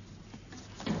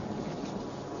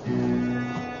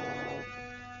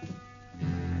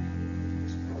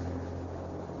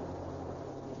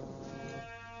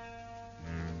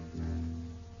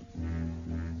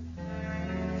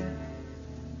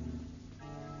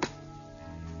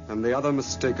 And the other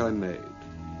mistake I made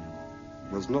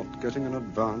was not getting an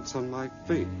advance on my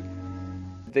fee.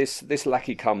 This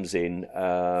lackey comes in,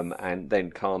 and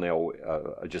then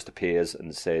Carnell just appears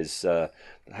and says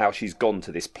how she's gone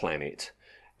to this planet,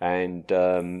 and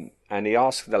he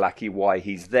asks the lackey why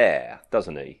he's there,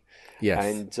 doesn't he?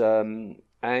 Yes.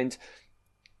 And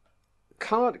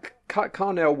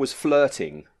Carnell was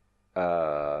flirting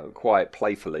quite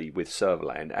playfully with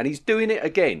Servalan, and he's doing it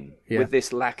again with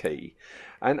this lackey.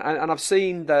 And I've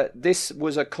seen that this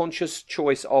was a conscious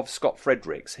choice of Scott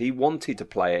Fredericks. He wanted to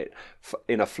play it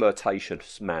in a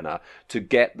flirtatious manner to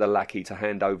get the lackey to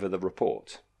hand over the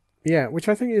report. Yeah, which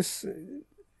I think is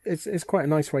quite a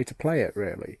nice way to play it,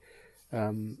 really,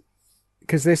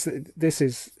 because this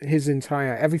is his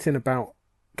entire everything about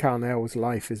Carnell's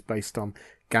life is based on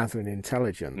gathering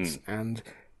intelligence and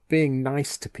being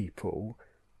nice to people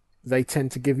they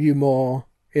tend to give you more,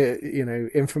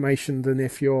 information than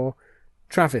if you're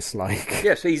Travis-like.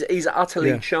 Yes, he's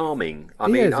utterly charming. I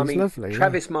mean, lovely,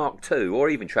 Travis Mark II or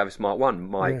even Travis Mark I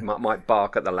might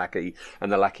bark at the lackey,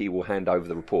 and the lackey will hand over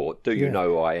the report. Do you know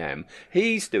who I am?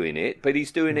 He's doing it, but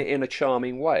he's doing it in a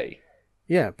charming way.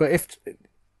 Yeah, but if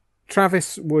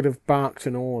Travis would have barked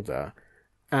an order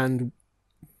and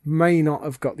may not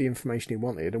have got the information he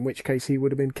wanted, in which case he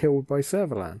would have been killed by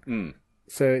Servalan.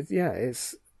 So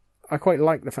I quite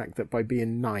like the fact that by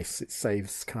being nice, it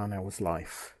saves Carnell's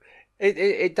life.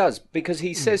 It does, because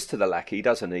he says to the lackey,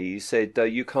 doesn't he? He said,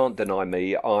 "You can't deny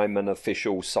me. I'm an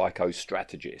official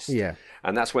psycho-strategist." Yeah,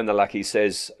 and that's when the lackey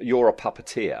says, "You're a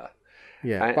puppeteer."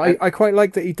 Yeah, but I quite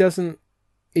like that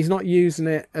he's not using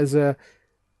it as a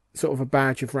sort of a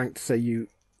badge of rank to say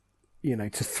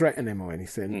to threaten him or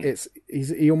anything.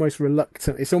 He's almost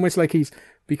reluctant. It's almost like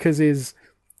because his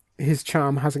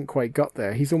charm hasn't quite got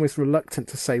there. He's almost reluctant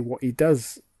to say what he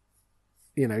does.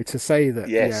 To say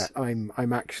that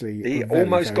I'm actually. He very,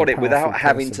 almost very got it without powerful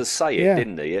having person. to say it,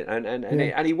 didn't he? And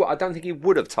I don't think he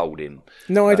would have told him.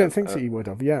 No, I don't think so. He would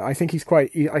have. Yeah, I think he's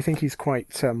quite.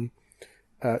 Sort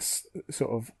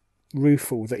of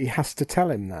rueful that he has to tell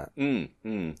him that.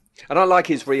 And I like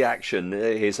his reaction.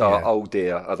 Oh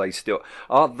dear, are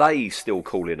they still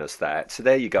calling us that? So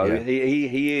there you go. Yeah.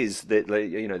 He is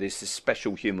this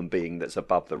special human being that's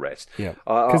above the rest. Yeah,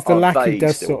 because the lackey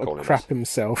does sort of crap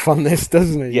himself on this,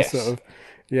 doesn't he? Yes. Sort of,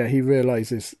 he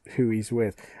realizes who he's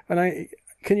with. And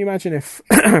can you imagine if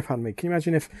pardon me? Can you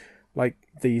imagine if like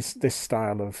this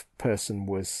style of person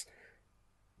was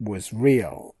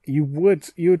real? You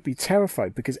would be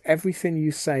terrified, because everything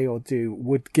you say or do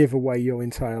would give away your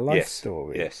entire life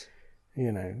story. Yes.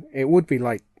 It would be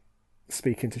like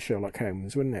speaking to Sherlock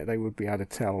Holmes, wouldn't it? They would be able to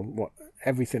tell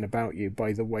everything about you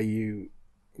by the way you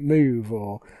move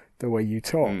or the way you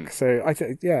talk. So I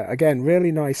think, again,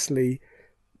 really nicely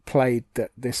played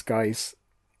that this guy's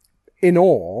in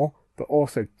awe, but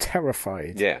also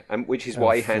terrified. Yeah, and which is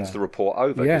why he hands the report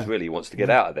over, because really he wants to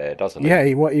get out of there, doesn't he? Yeah,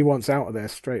 he wants out of there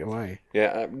straight away.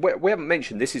 Yeah, we haven't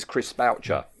mentioned this is Chris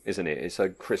Boucher, isn't it? It's a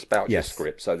Chris Boucher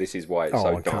script, so this is why it's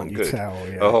so darn good. Tell?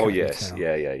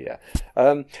 Yeah, yeah.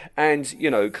 And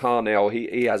Carnell,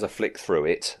 he has a flick through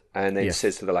it, and then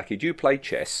says to the lackey, "Do you play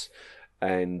chess?"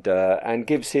 And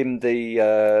gives him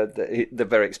the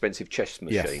very expensive chess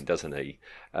machine, doesn't he?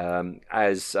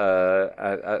 As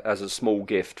a small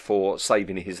gift for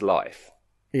saving his life.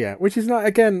 Yeah, which is not,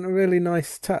 again, a really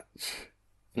nice touch.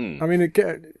 I mean,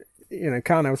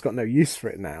 Carnell's got no use for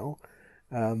it now,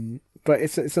 but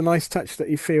it's a nice touch that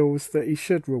he feels that he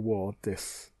should reward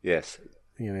this. Yes.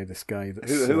 This guy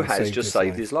who has just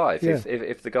saved his life. Yeah.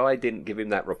 If the guy didn't give him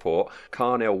that report,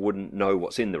 Carnell wouldn't know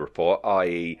what's in the report,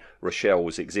 i.e.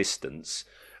 Rochelle's existence,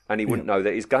 and he wouldn't know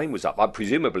that his game was up.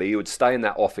 Presumably, he would stay in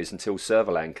that office until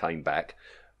Servalan came back,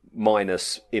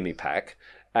 minus Imipak,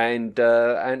 and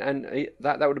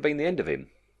that would have been the end of him.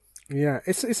 Yeah,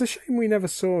 it's a shame we never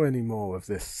saw any more of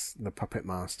the Puppet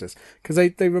Masters, because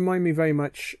they remind me very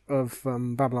much of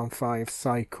Babylon 5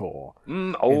 Psychor.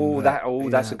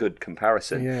 That's a good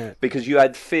comparison. Yeah. Because you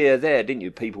had fear there, didn't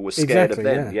you? People were scared of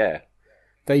them. Yeah.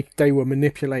 They were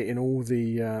manipulating all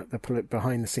the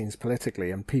behind the scenes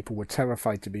politically, and people were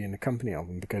terrified to be in the company of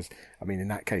them, because in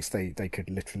that case they could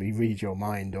literally read your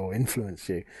mind or influence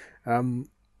you.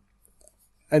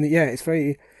 It's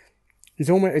very. He's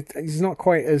not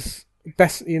quite as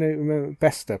remember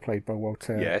Bester, played by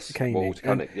Walter. Yes, Koenig. Walter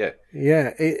Koenig.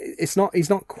 Yeah. He's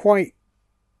not quite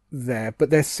there,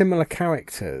 but they're similar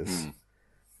characters.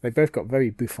 They both got very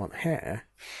bouffant hair.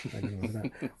 I don't know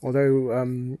that.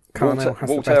 Although Carnell has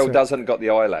Walter doesn't got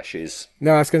the eyelashes.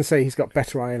 No, I was going to say he's got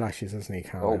better eyelashes, hasn't he,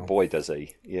 Carnell? Oh boy, does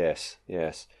he! Yes.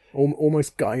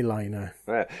 Almost guy liner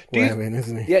wearing,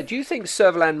 isn't he? Yeah. Do you think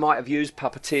Servalan might have used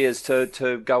puppeteers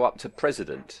to go up to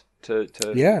president?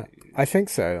 Yeah, I think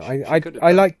so.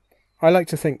 I like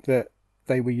to think that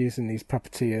they were using these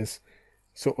puppeteers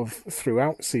sort of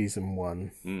throughout season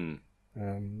 1.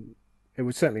 It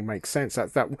would certainly make sense.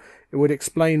 That it would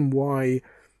explain why,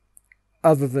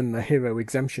 other than the hero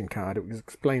exemption card, it would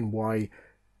explain why,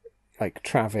 like,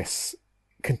 Travis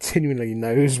continually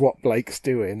knows what Blake's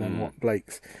doing and what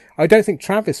Blake's. I don't think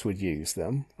Travis would use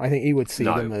them. I think he would see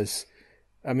them as.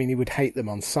 He would hate them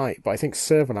on sight, but I think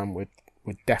Servalan would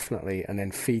definitely, and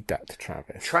then feed that to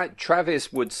Travis.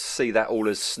 Travis would see that all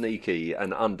as sneaky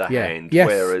and underhand,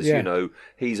 whereas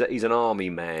he's an army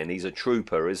man, he's a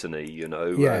trooper, isn't he?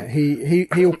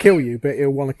 He'll kill you, but he'll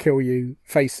want to kill you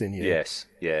facing you. Yes,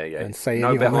 and say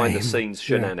no behind the scenes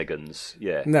shenanigans.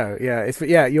 Yeah, no,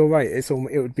 you're right. It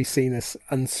would be seen as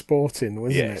unsporting,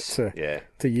 wasn't it,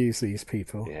 to use these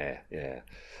people? Yeah.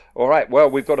 All right, well,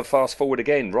 we've got to fast forward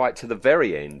again, right to the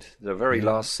very end, the very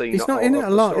last scene. He's not in it a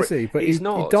lot, is he? But he's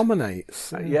not. He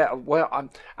dominates. Yeah, well,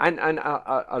 and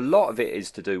a lot of it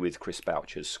is to do with Chris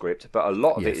Boucher's script, but a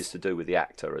lot of it is to do with the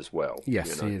actor as well.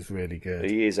 Yes, he is really good.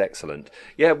 He is excellent.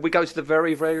 Yeah, we go to the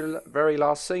very, very, very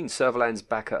last scene. Servalan's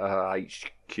back at her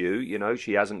HQ. You know,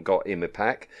 she hasn't got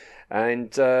Imipac,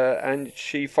 and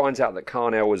she finds out that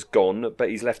Carnell has gone, but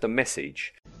he's left a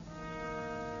message.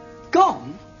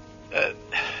 Gone?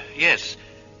 Yes.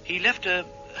 He left a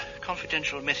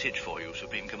confidential message for you,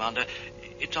 Supreme Commander.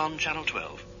 It's on Channel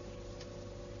 12.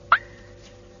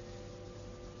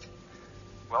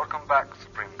 Welcome back,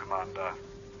 Supreme Commander.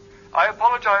 I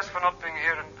apologize for not being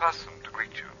here in person to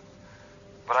greet you,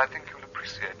 but I think you'll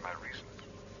appreciate my reasons.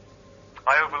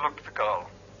 I overlooked the girl.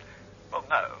 Well,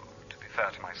 no, to be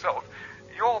fair to myself,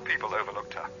 your people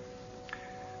overlooked her.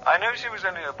 I know she was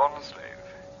only a bond slave.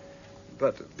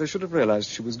 But they should have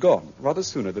realized she was gone rather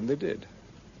sooner than they did.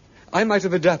 I might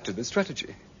have adapted the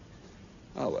strategy.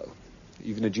 Ah, well,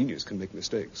 even a genius can make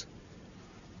mistakes.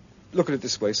 Look at it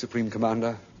this way, Supreme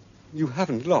Commander. You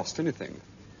haven't lost anything.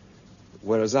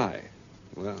 Whereas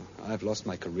I've lost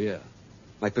my career,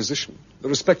 my position, the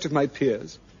respect of my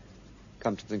peers.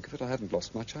 Come to think of it, I haven't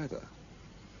lost much either.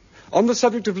 On the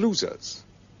subject of losers,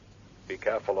 be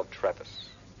careful of Travis.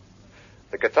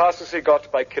 The catharsis he got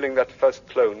by killing that first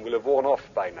clone will have worn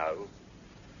off by now.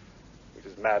 He's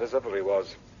as mad as ever he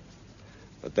was.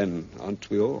 But then, aren't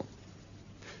we all?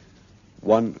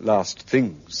 One last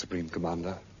thing, Supreme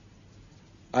Commander.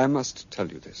 I must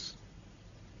tell you this.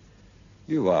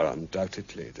 You are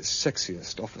undoubtedly the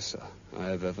sexiest officer I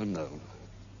have ever known.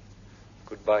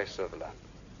 Goodbye, Servalan.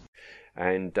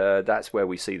 And that's where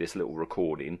we see this little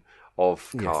recording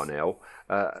of Carnell.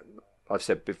 I've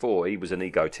said before, he was an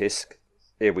egotist.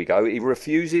 Here we go. He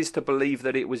refuses to believe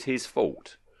that it was his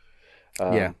fault.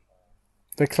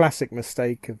 The classic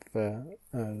mistake of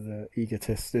the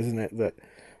egotist, isn't it? That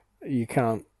you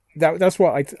can't. That's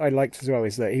what I liked as well.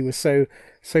 Is that he was so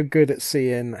good at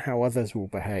seeing how others will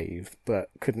behave,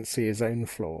 but couldn't see his own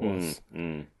flaws.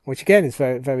 Which again is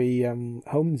very, very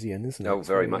Holmesian, isn't it? Oh,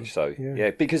 very much so.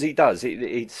 Yeah, because he does.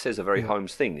 He says a very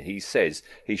Holmes thing. He says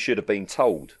he should have been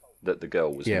told that the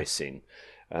girl was missing.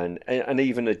 And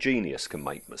even a genius can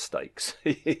make mistakes,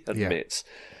 he admits.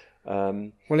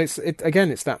 Well, it's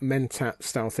that Mentat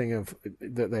style thing of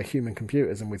that they're human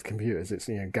computers, and with computers, it's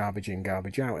garbage in,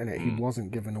 garbage out, isn't it? He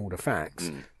wasn't given all the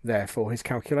facts, therefore his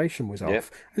calculation was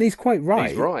off, and he's quite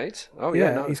right. He's right. Oh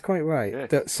yeah, no. He's quite right. Yeah.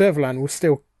 That Servalan will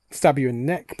still stab you in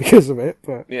the neck because of it,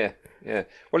 but yeah.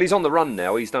 Well, he's on the run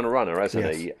now. He's done a runner,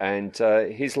 hasn't he? And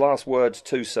his last words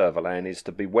to Servalan is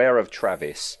to beware of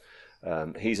Travis.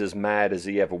 He's as mad as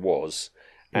he ever was,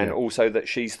 and also that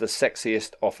she's the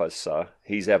sexiest officer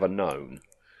he's ever known.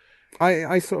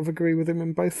 I sort of agree with him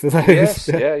in both of those. Yes,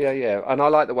 yeah. And I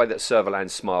like the way that Servalan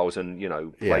smiles and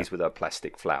plays with her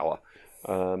plastic flower.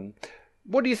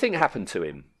 What do you think happened to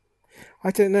him? I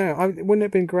don't know. Wouldn't it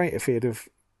have been great if he'd have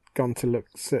gone to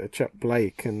search up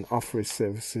Blake and offer his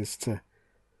services to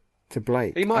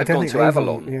Blake? He might have gone to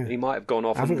Avalon. He might have gone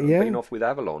off and been off with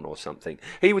Avalon or something.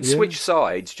 He would switch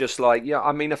sides, just like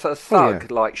if a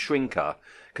thug like Shrinker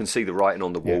can see the writing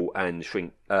on the wall and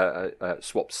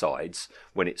swap sides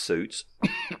when it suits,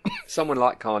 someone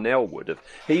like Carnell would have.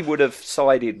 He would have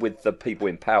sided with the people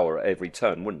in power at every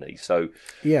turn, wouldn't he? So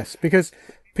yes, because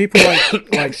people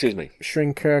like excuse me,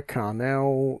 Shrinker,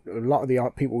 Carnell, a lot of the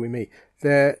people we meet,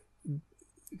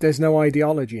 there's no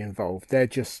ideology involved. They're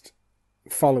just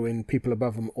following people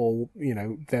above them, or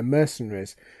they're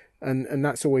mercenaries, and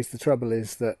that's always the trouble,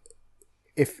 is that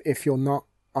if you're not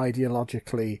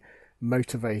ideologically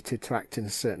motivated to act in a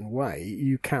certain way,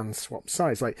 you can swap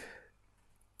sides. Like,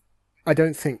 I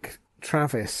don't think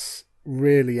Travis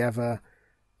really ever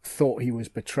thought he was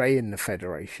betraying the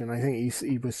Federation. I think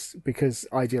he was, because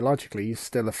ideologically he's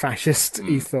still a fascist.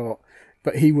 He thought,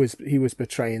 but he was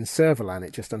betraying Servalan.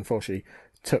 It just unfortunately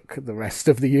took the rest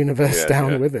of the universe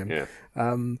down with him.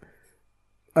 And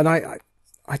I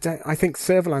think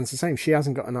Servalan's the same. She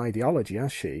hasn't got an ideology,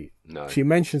 has she? No. She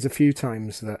mentions a few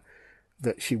times that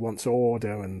she wants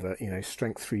order and that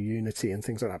strength through unity and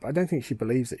things like that. But I don't think she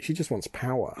believes it. She just wants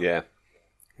power. Yeah.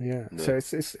 So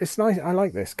it's nice. I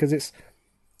like this because it's.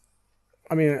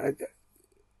 I mean,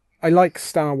 I like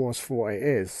Star Wars for what it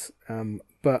is,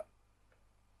 but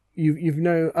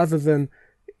you've other than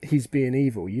he's being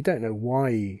evil, you don't know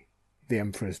why the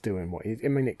Emperor's doing what he... I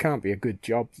mean, it can't be a good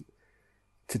job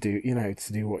to do,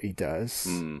 to do what he does.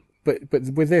 But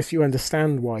with this, you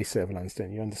understand why Servalan's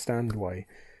doing it. You understand why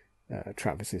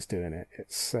Travis is doing it.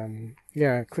 It's,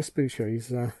 Chris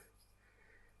Boucher,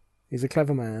 He's a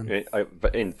clever man.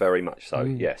 But very much so,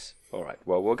 yes. All right.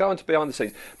 Well, we'll go on to behind the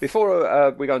scenes.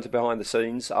 Before we go into behind the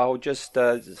scenes, I'll just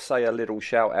say a little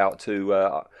shout out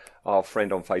to our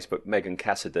friend on Facebook, Megan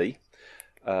Cassidy,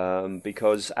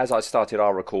 because as I started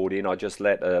our recording, I just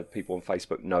let people on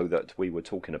Facebook know that we were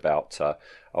talking about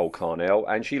old Carnell,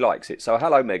 and she likes it. So,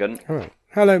 hello, Megan. All right.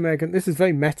 Hello, Megan. This is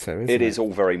very meta, isn't it? It is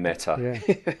all very meta.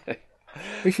 Yeah.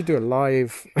 We should do a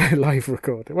live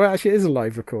recording. Well, actually, it is a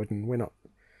live recording. We're not.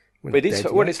 It is.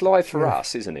 Well, it's live for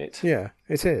us, isn't it? Yeah,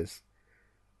 it is.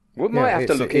 We might have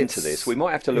to look into this. We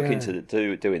might have to look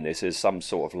into doing this as some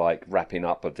sort of like wrapping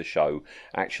up of the show.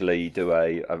 Actually, do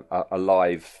a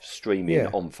live streaming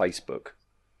on Facebook.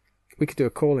 We could do a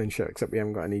call-in show, except we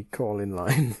haven't got any call-in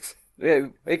lines. Yeah,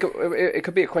 it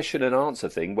could be a question and answer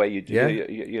thing where you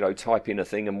type in a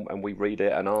thing and we read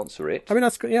it and answer it. I mean,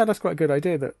 that's quite a good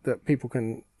idea that people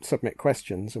can submit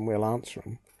questions and we'll answer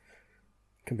them.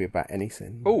 It can be about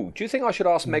anything. Oh, do you think I should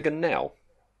ask Megan now?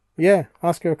 Yeah,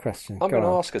 ask her a question. I'm going to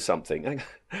ask her something.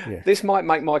 Yeah. This might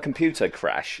make my computer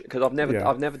crash because I've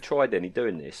never tried any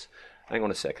doing this. Hang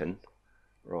on a second.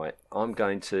 Right, I'm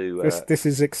going to. This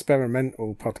is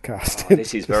experimental podcasting.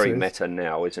 This is very meta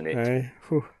now, isn't it?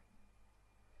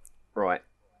 Right.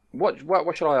 What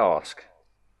should I ask?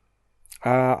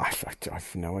 I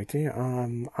have no idea.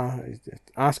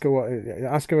 Ask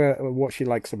her what she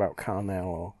likes about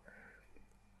Carnell,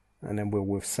 and then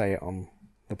we'll say it on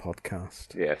the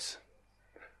podcast. Yes.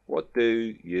 What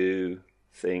do you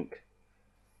think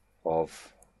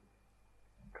of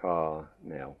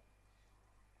Carnell?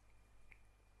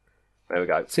 There we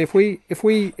go. See, if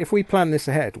we plan this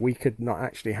ahead, we could not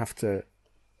actually have to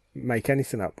make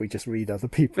anything up. We just read other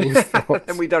people's thoughts,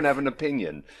 and we don't have an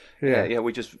opinion.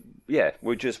 We'll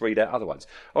just read out other ones.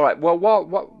 All right. Well,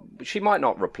 what she might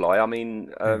not reply. I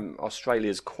mean,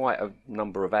 Australia's quite a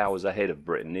number of hours ahead of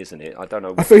Britain, isn't it? I don't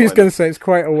know. I thought he was going to say it's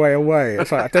quite a way away.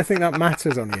 It's like, I don't think that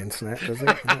matters on the internet, does it?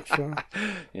 I'm not sure.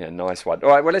 Yeah, nice one. All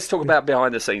right. Well, let's talk about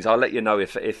behind the scenes. I'll let you know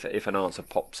if an answer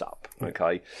pops up.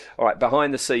 Okay. All right.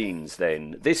 Behind the scenes,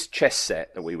 then, this chess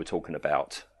set that we were talking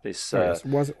about. This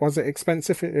was it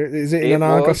expensive? Is it in an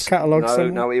Argos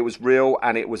catalogue? No, it was real,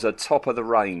 and it was a top of the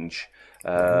range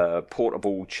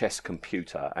portable chess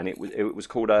computer, and it was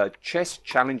called a Chess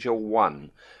Challenger 1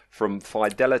 from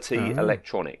Fidelity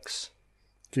Electronics.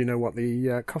 Do you know what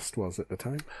the cost was at the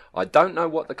time? I don't know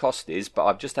what the cost is, but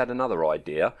I've just had another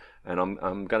idea, and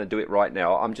I'm going to do it right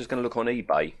now. I'm just going to look on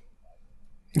eBay.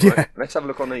 Yeah, right, let's have a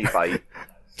look on eBay.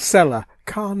 Seller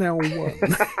Carnell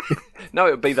 1. No,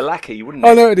 it would be the Lackey, wouldn't it?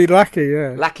 Oh no, it'd be Lackey,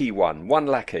 yeah. Lackey 1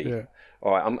 Lackey. Yeah.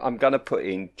 All right, I'm going to put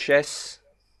in chess.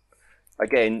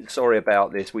 Again, sorry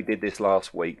about this. We did this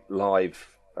last week, live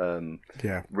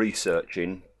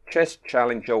researching. Chess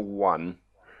Challenger 1.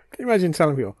 Can you imagine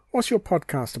telling people, what's your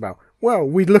podcast about? Well,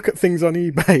 we look at things on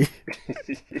eBay.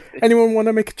 Anyone want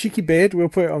to make a cheeky bid? We'll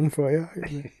put it on for you.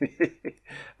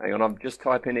 Hang on, I'm just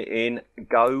typing it in.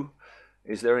 Go.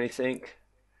 Is there anything?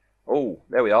 Oh,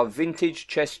 there we are. Vintage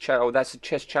chess challenge. Oh, that's a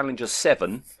Chess Challenger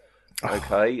 7.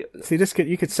 Okay. See,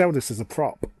 you could sell this as a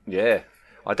prop. Yeah.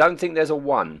 I don't think there's a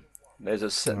 1.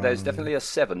 There's definitely a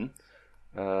 7.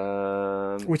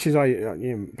 Which is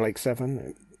Blake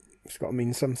 7. It's got to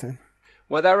mean something.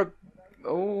 Well,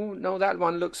 that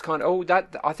one looks kind of.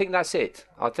 I think that's it.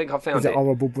 I think I found it. Is it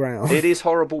horrible brown? It is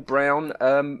horrible brown,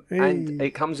 and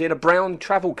it comes in a brown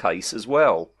travel case as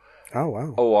well. Oh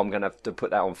wow! Oh, I'm going to have to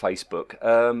put that on Facebook.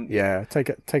 Yeah, take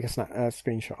a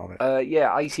screenshot of it. Yeah,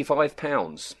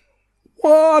 £85.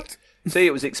 What? See,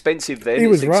 it was expensive then. He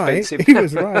was right. He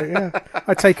was right. Yeah,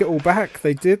 I take it all back.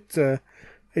 They did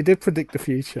predict the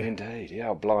future. Indeed.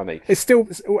 Yeah, blimey. It's still,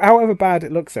 however bad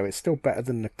it looks, though, it's still better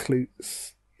than the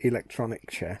Klutz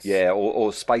electronic chess. Yeah,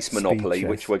 or Space Monopoly,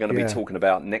 which we're going to be talking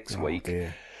about next week.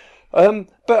 Dear.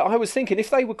 But I was thinking,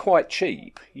 if they were quite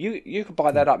cheap, you could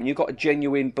buy that up, and you've got a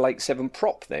genuine Blake 7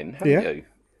 prop then, haven't you?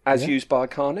 As used by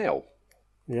Carnell.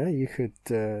 Yeah, you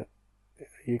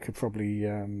could probably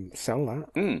sell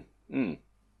that.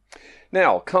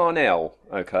 Now, Carnell,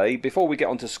 okay, before we get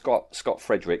on to Scott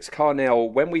Fredericks, Carnell,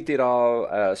 when we did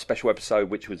our special episode,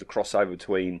 which was a crossover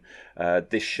between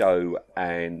this show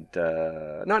and...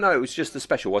 No, it was just the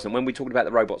special, wasn't it? When we talked about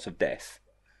the Robots of Death.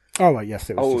 Oh, yes,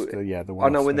 it was just the one. I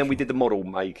know, and then we did the model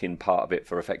making part of it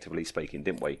for Effectively Speaking,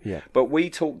 didn't we? Yeah. But we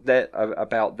talked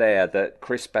about that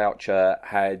Chris Boucher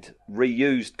had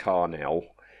reused Carnell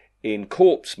in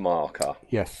Corpse Marker.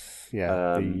 Yes,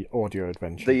 yeah, the audio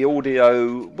adventure. The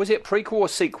audio, was it prequel or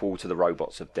sequel to the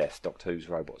Robots of Death, Doctor Who's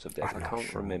Robots of Death? I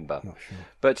can't remember. Not sure.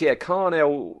 But yeah,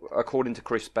 Carnell, according to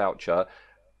Chris Boucher,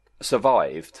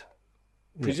 survived,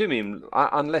 presuming,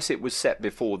 unless it was set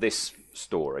before this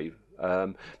story.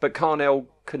 But Carnell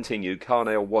continued.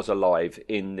 Carnell was alive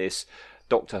in this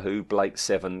Doctor Who Blake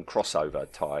 7 crossover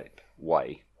type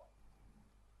way.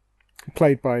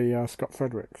 Played by Scott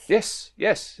Fredericks. Yes.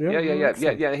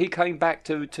 Yeah. He came back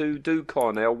to do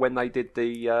Carnell when they did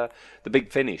the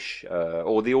Big Finish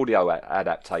or the audio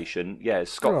adaptation. Yeah,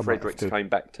 Scott Fredericks came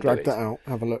back to do it. Drag that out.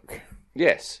 Have a look.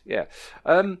 Yes, yeah.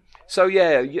 So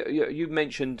yeah, you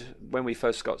mentioned when we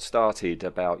first got started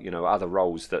about other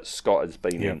roles that Scott has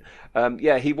been in.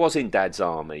 He was in Dad's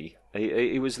Army.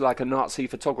 He was like a Nazi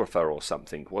photographer or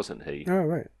something, wasn't he? Oh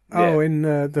right. Yeah. Oh, in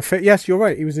yes, you're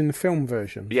right. He was in the film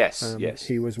version. Yes.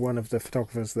 He was one of the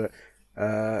photographers that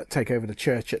take over the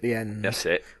church at the end. That's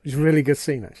it. It was a really good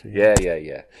scene, actually.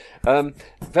 Yeah.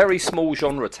 Very small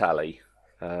genre tally.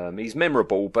 He's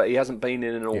memorable, but he hasn't been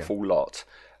in an awful lot.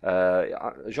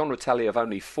 Genre tally of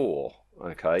only 4.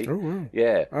 Okay. Oh, wow.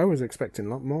 Yeah. I was expecting a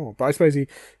lot more, but I suppose he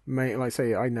may, like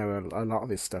say, I know a lot of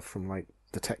his stuff from like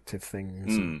detective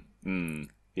things.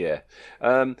 Yeah.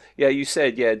 You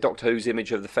said, Doctor Who's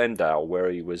Image of the Fendale, where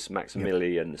he was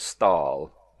Maximilian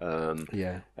Stahl.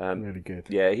 Really good.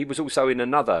 Yeah, he was also in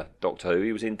another Doctor Who.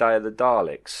 He was in Day of the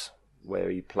Daleks, where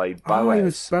he played Boaz. Oh, he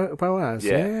was Boaz.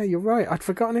 Yeah, you're right. I'd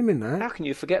forgotten him in that. How can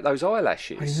you forget those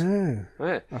eyelashes? I know.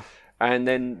 Yeah. And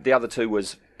then the other 2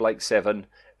 was Blake 7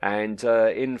 and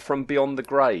in From Beyond the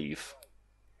Grave.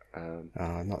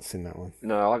 I've not seen that one.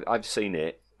 No, I've seen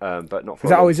it. But not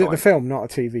for is it the film, not a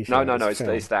TV show? No,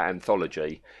 it's that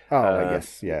anthology.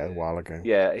 Yes, a while ago.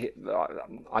 Yeah,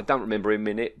 I don't remember him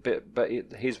in it, but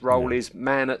his role is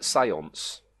man at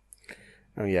seance.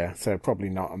 Oh yeah, so probably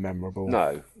not a memorable.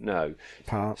 No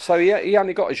part. So he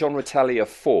only got a genre tally of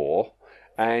 4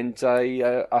 and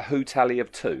a Who tally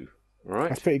of 2. Right,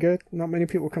 that's pretty good. Not many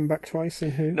people come back twice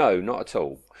in Who. No, not at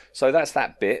all. So that's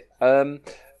that bit.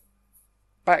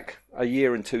 Back a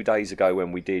year and 2 days ago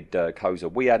when we did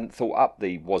Koza, we hadn't thought up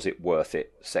the Was It Worth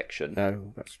It section.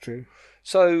 No, that's true.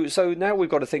 So now we've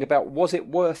got to think about, was it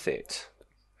worth it?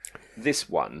 This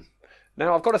one.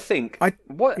 Now I've got to think,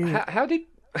 how did...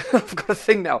 I've got to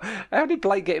think now, how did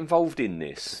Blake get involved in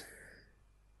this?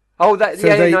 Oh,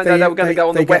 they were going to go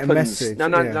on the weapons. No,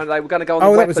 they were going to go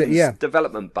on the weapons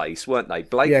development base, weren't they?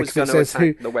 Blake was going to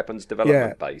attack the weapons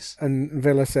development base. And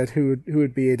Villa said, who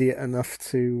would be idiot enough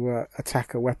to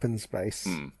attack a weapons base?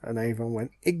 And Avon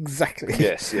went, exactly.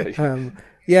 Yes,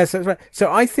 yeah. So that's right.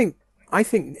 So I think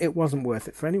it wasn't worth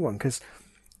it for anyone, because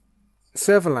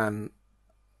Servalan,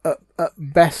 at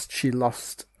best, she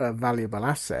lost a valuable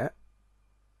asset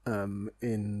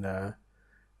in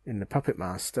the Puppet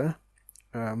Master.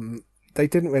 They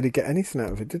didn't really get anything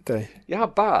out of it, did they? Yeah,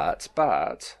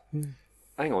 but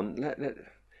hang on.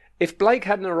 If Blake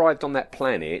hadn't arrived on that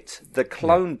planet, the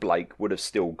clone Blake would have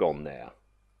still gone there.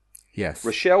 Yes.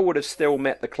 Rochelle would have still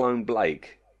met the clone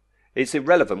Blake. It's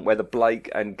irrelevant whether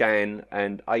Blake and Gan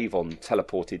and Avon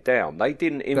teleported down. They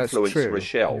didn't influence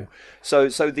Rochelle. Yeah.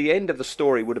 So the end of the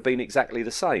story would have been exactly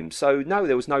the same. So no,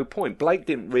 there was no point. Blake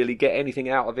didn't really get anything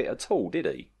out of it at all, did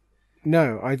he?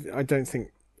 No, I don't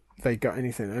think they got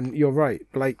anything. And you're right,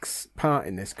 Blake's part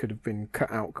in this could have been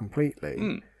cut out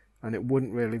completely, and it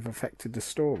wouldn't really have affected the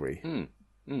story.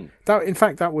 That, in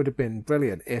fact, that would have been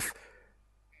brilliant if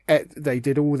they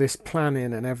did all this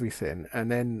planning and everything,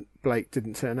 and then Blake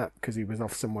didn't turn up because he was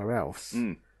off somewhere else.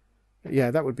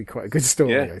 Yeah, that would be quite a good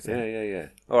story, I think. Yeah.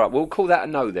 All right, we'll call that a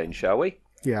no then, shall we?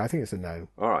 Yeah, I think it's a no.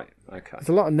 All right, okay. There's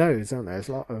a lot of no's, aren't there? There's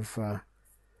a lot of...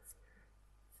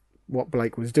 what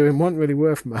Blake was doing wasn't really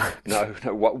worth much. No.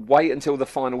 Wait until the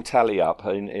final tally up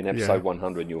in episode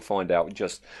 100, and you'll find out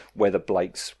just whether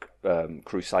Blake's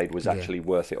crusade was actually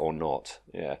worth it or not.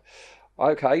 Yeah.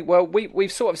 Okay. Well,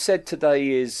 we've sort of said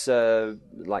today is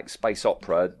like space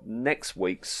opera. Next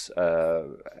week's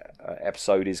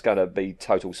episode is going to be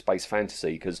total space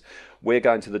fantasy, because we're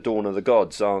going to the Dawn of the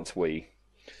Gods, aren't we?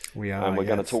 We are. And we're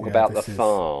going to talk about the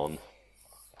Tharn.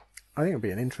 I think it'll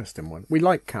be an interesting one. We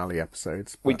like Kali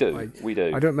episodes. We do. I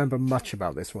don't remember much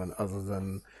about this one other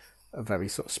than a very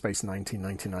sort of Space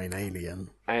 1999 alien.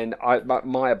 And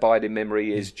my abiding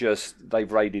memory is just they've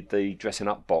raided the dressing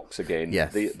up box again.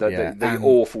 Yes. The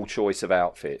awful choice of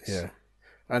outfits. Yeah.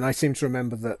 And I seem to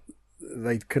remember that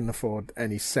they couldn't afford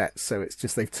any sets, so it's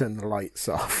just they've turned the lights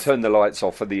off. Turn the lights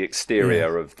off for the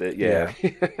exterior of the... Yeah.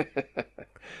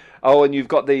 Oh, and you've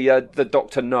got the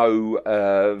Dr.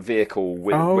 No vehicle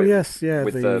with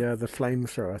the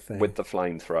flamethrower thing. With the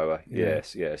flamethrower,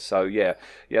 yes. So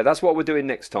that's what we're doing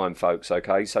next time, folks.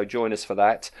 Okay, so join us for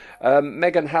that.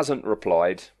 Megan hasn't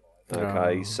replied.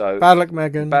 Okay, so bad luck,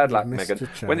 Megan. Bad luck, Megan.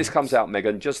 When this comes out,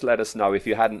 Megan, just let us know if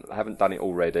you haven't done it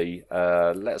already.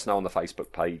 Let us know on the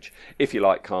Facebook page if you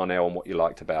like Carnell and what you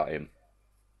liked about him.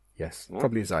 Yes,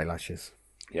 probably his eyelashes.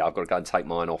 Yeah, I've got to go and take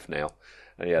mine off now.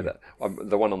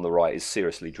 The one on the right is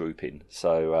seriously drooping.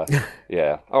 So,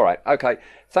 yeah. All right. Okay.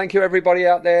 Thank you, everybody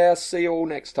out there. See you all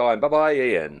next time. Bye-bye,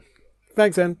 Ian.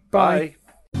 Thanks, then. Bye. Bye.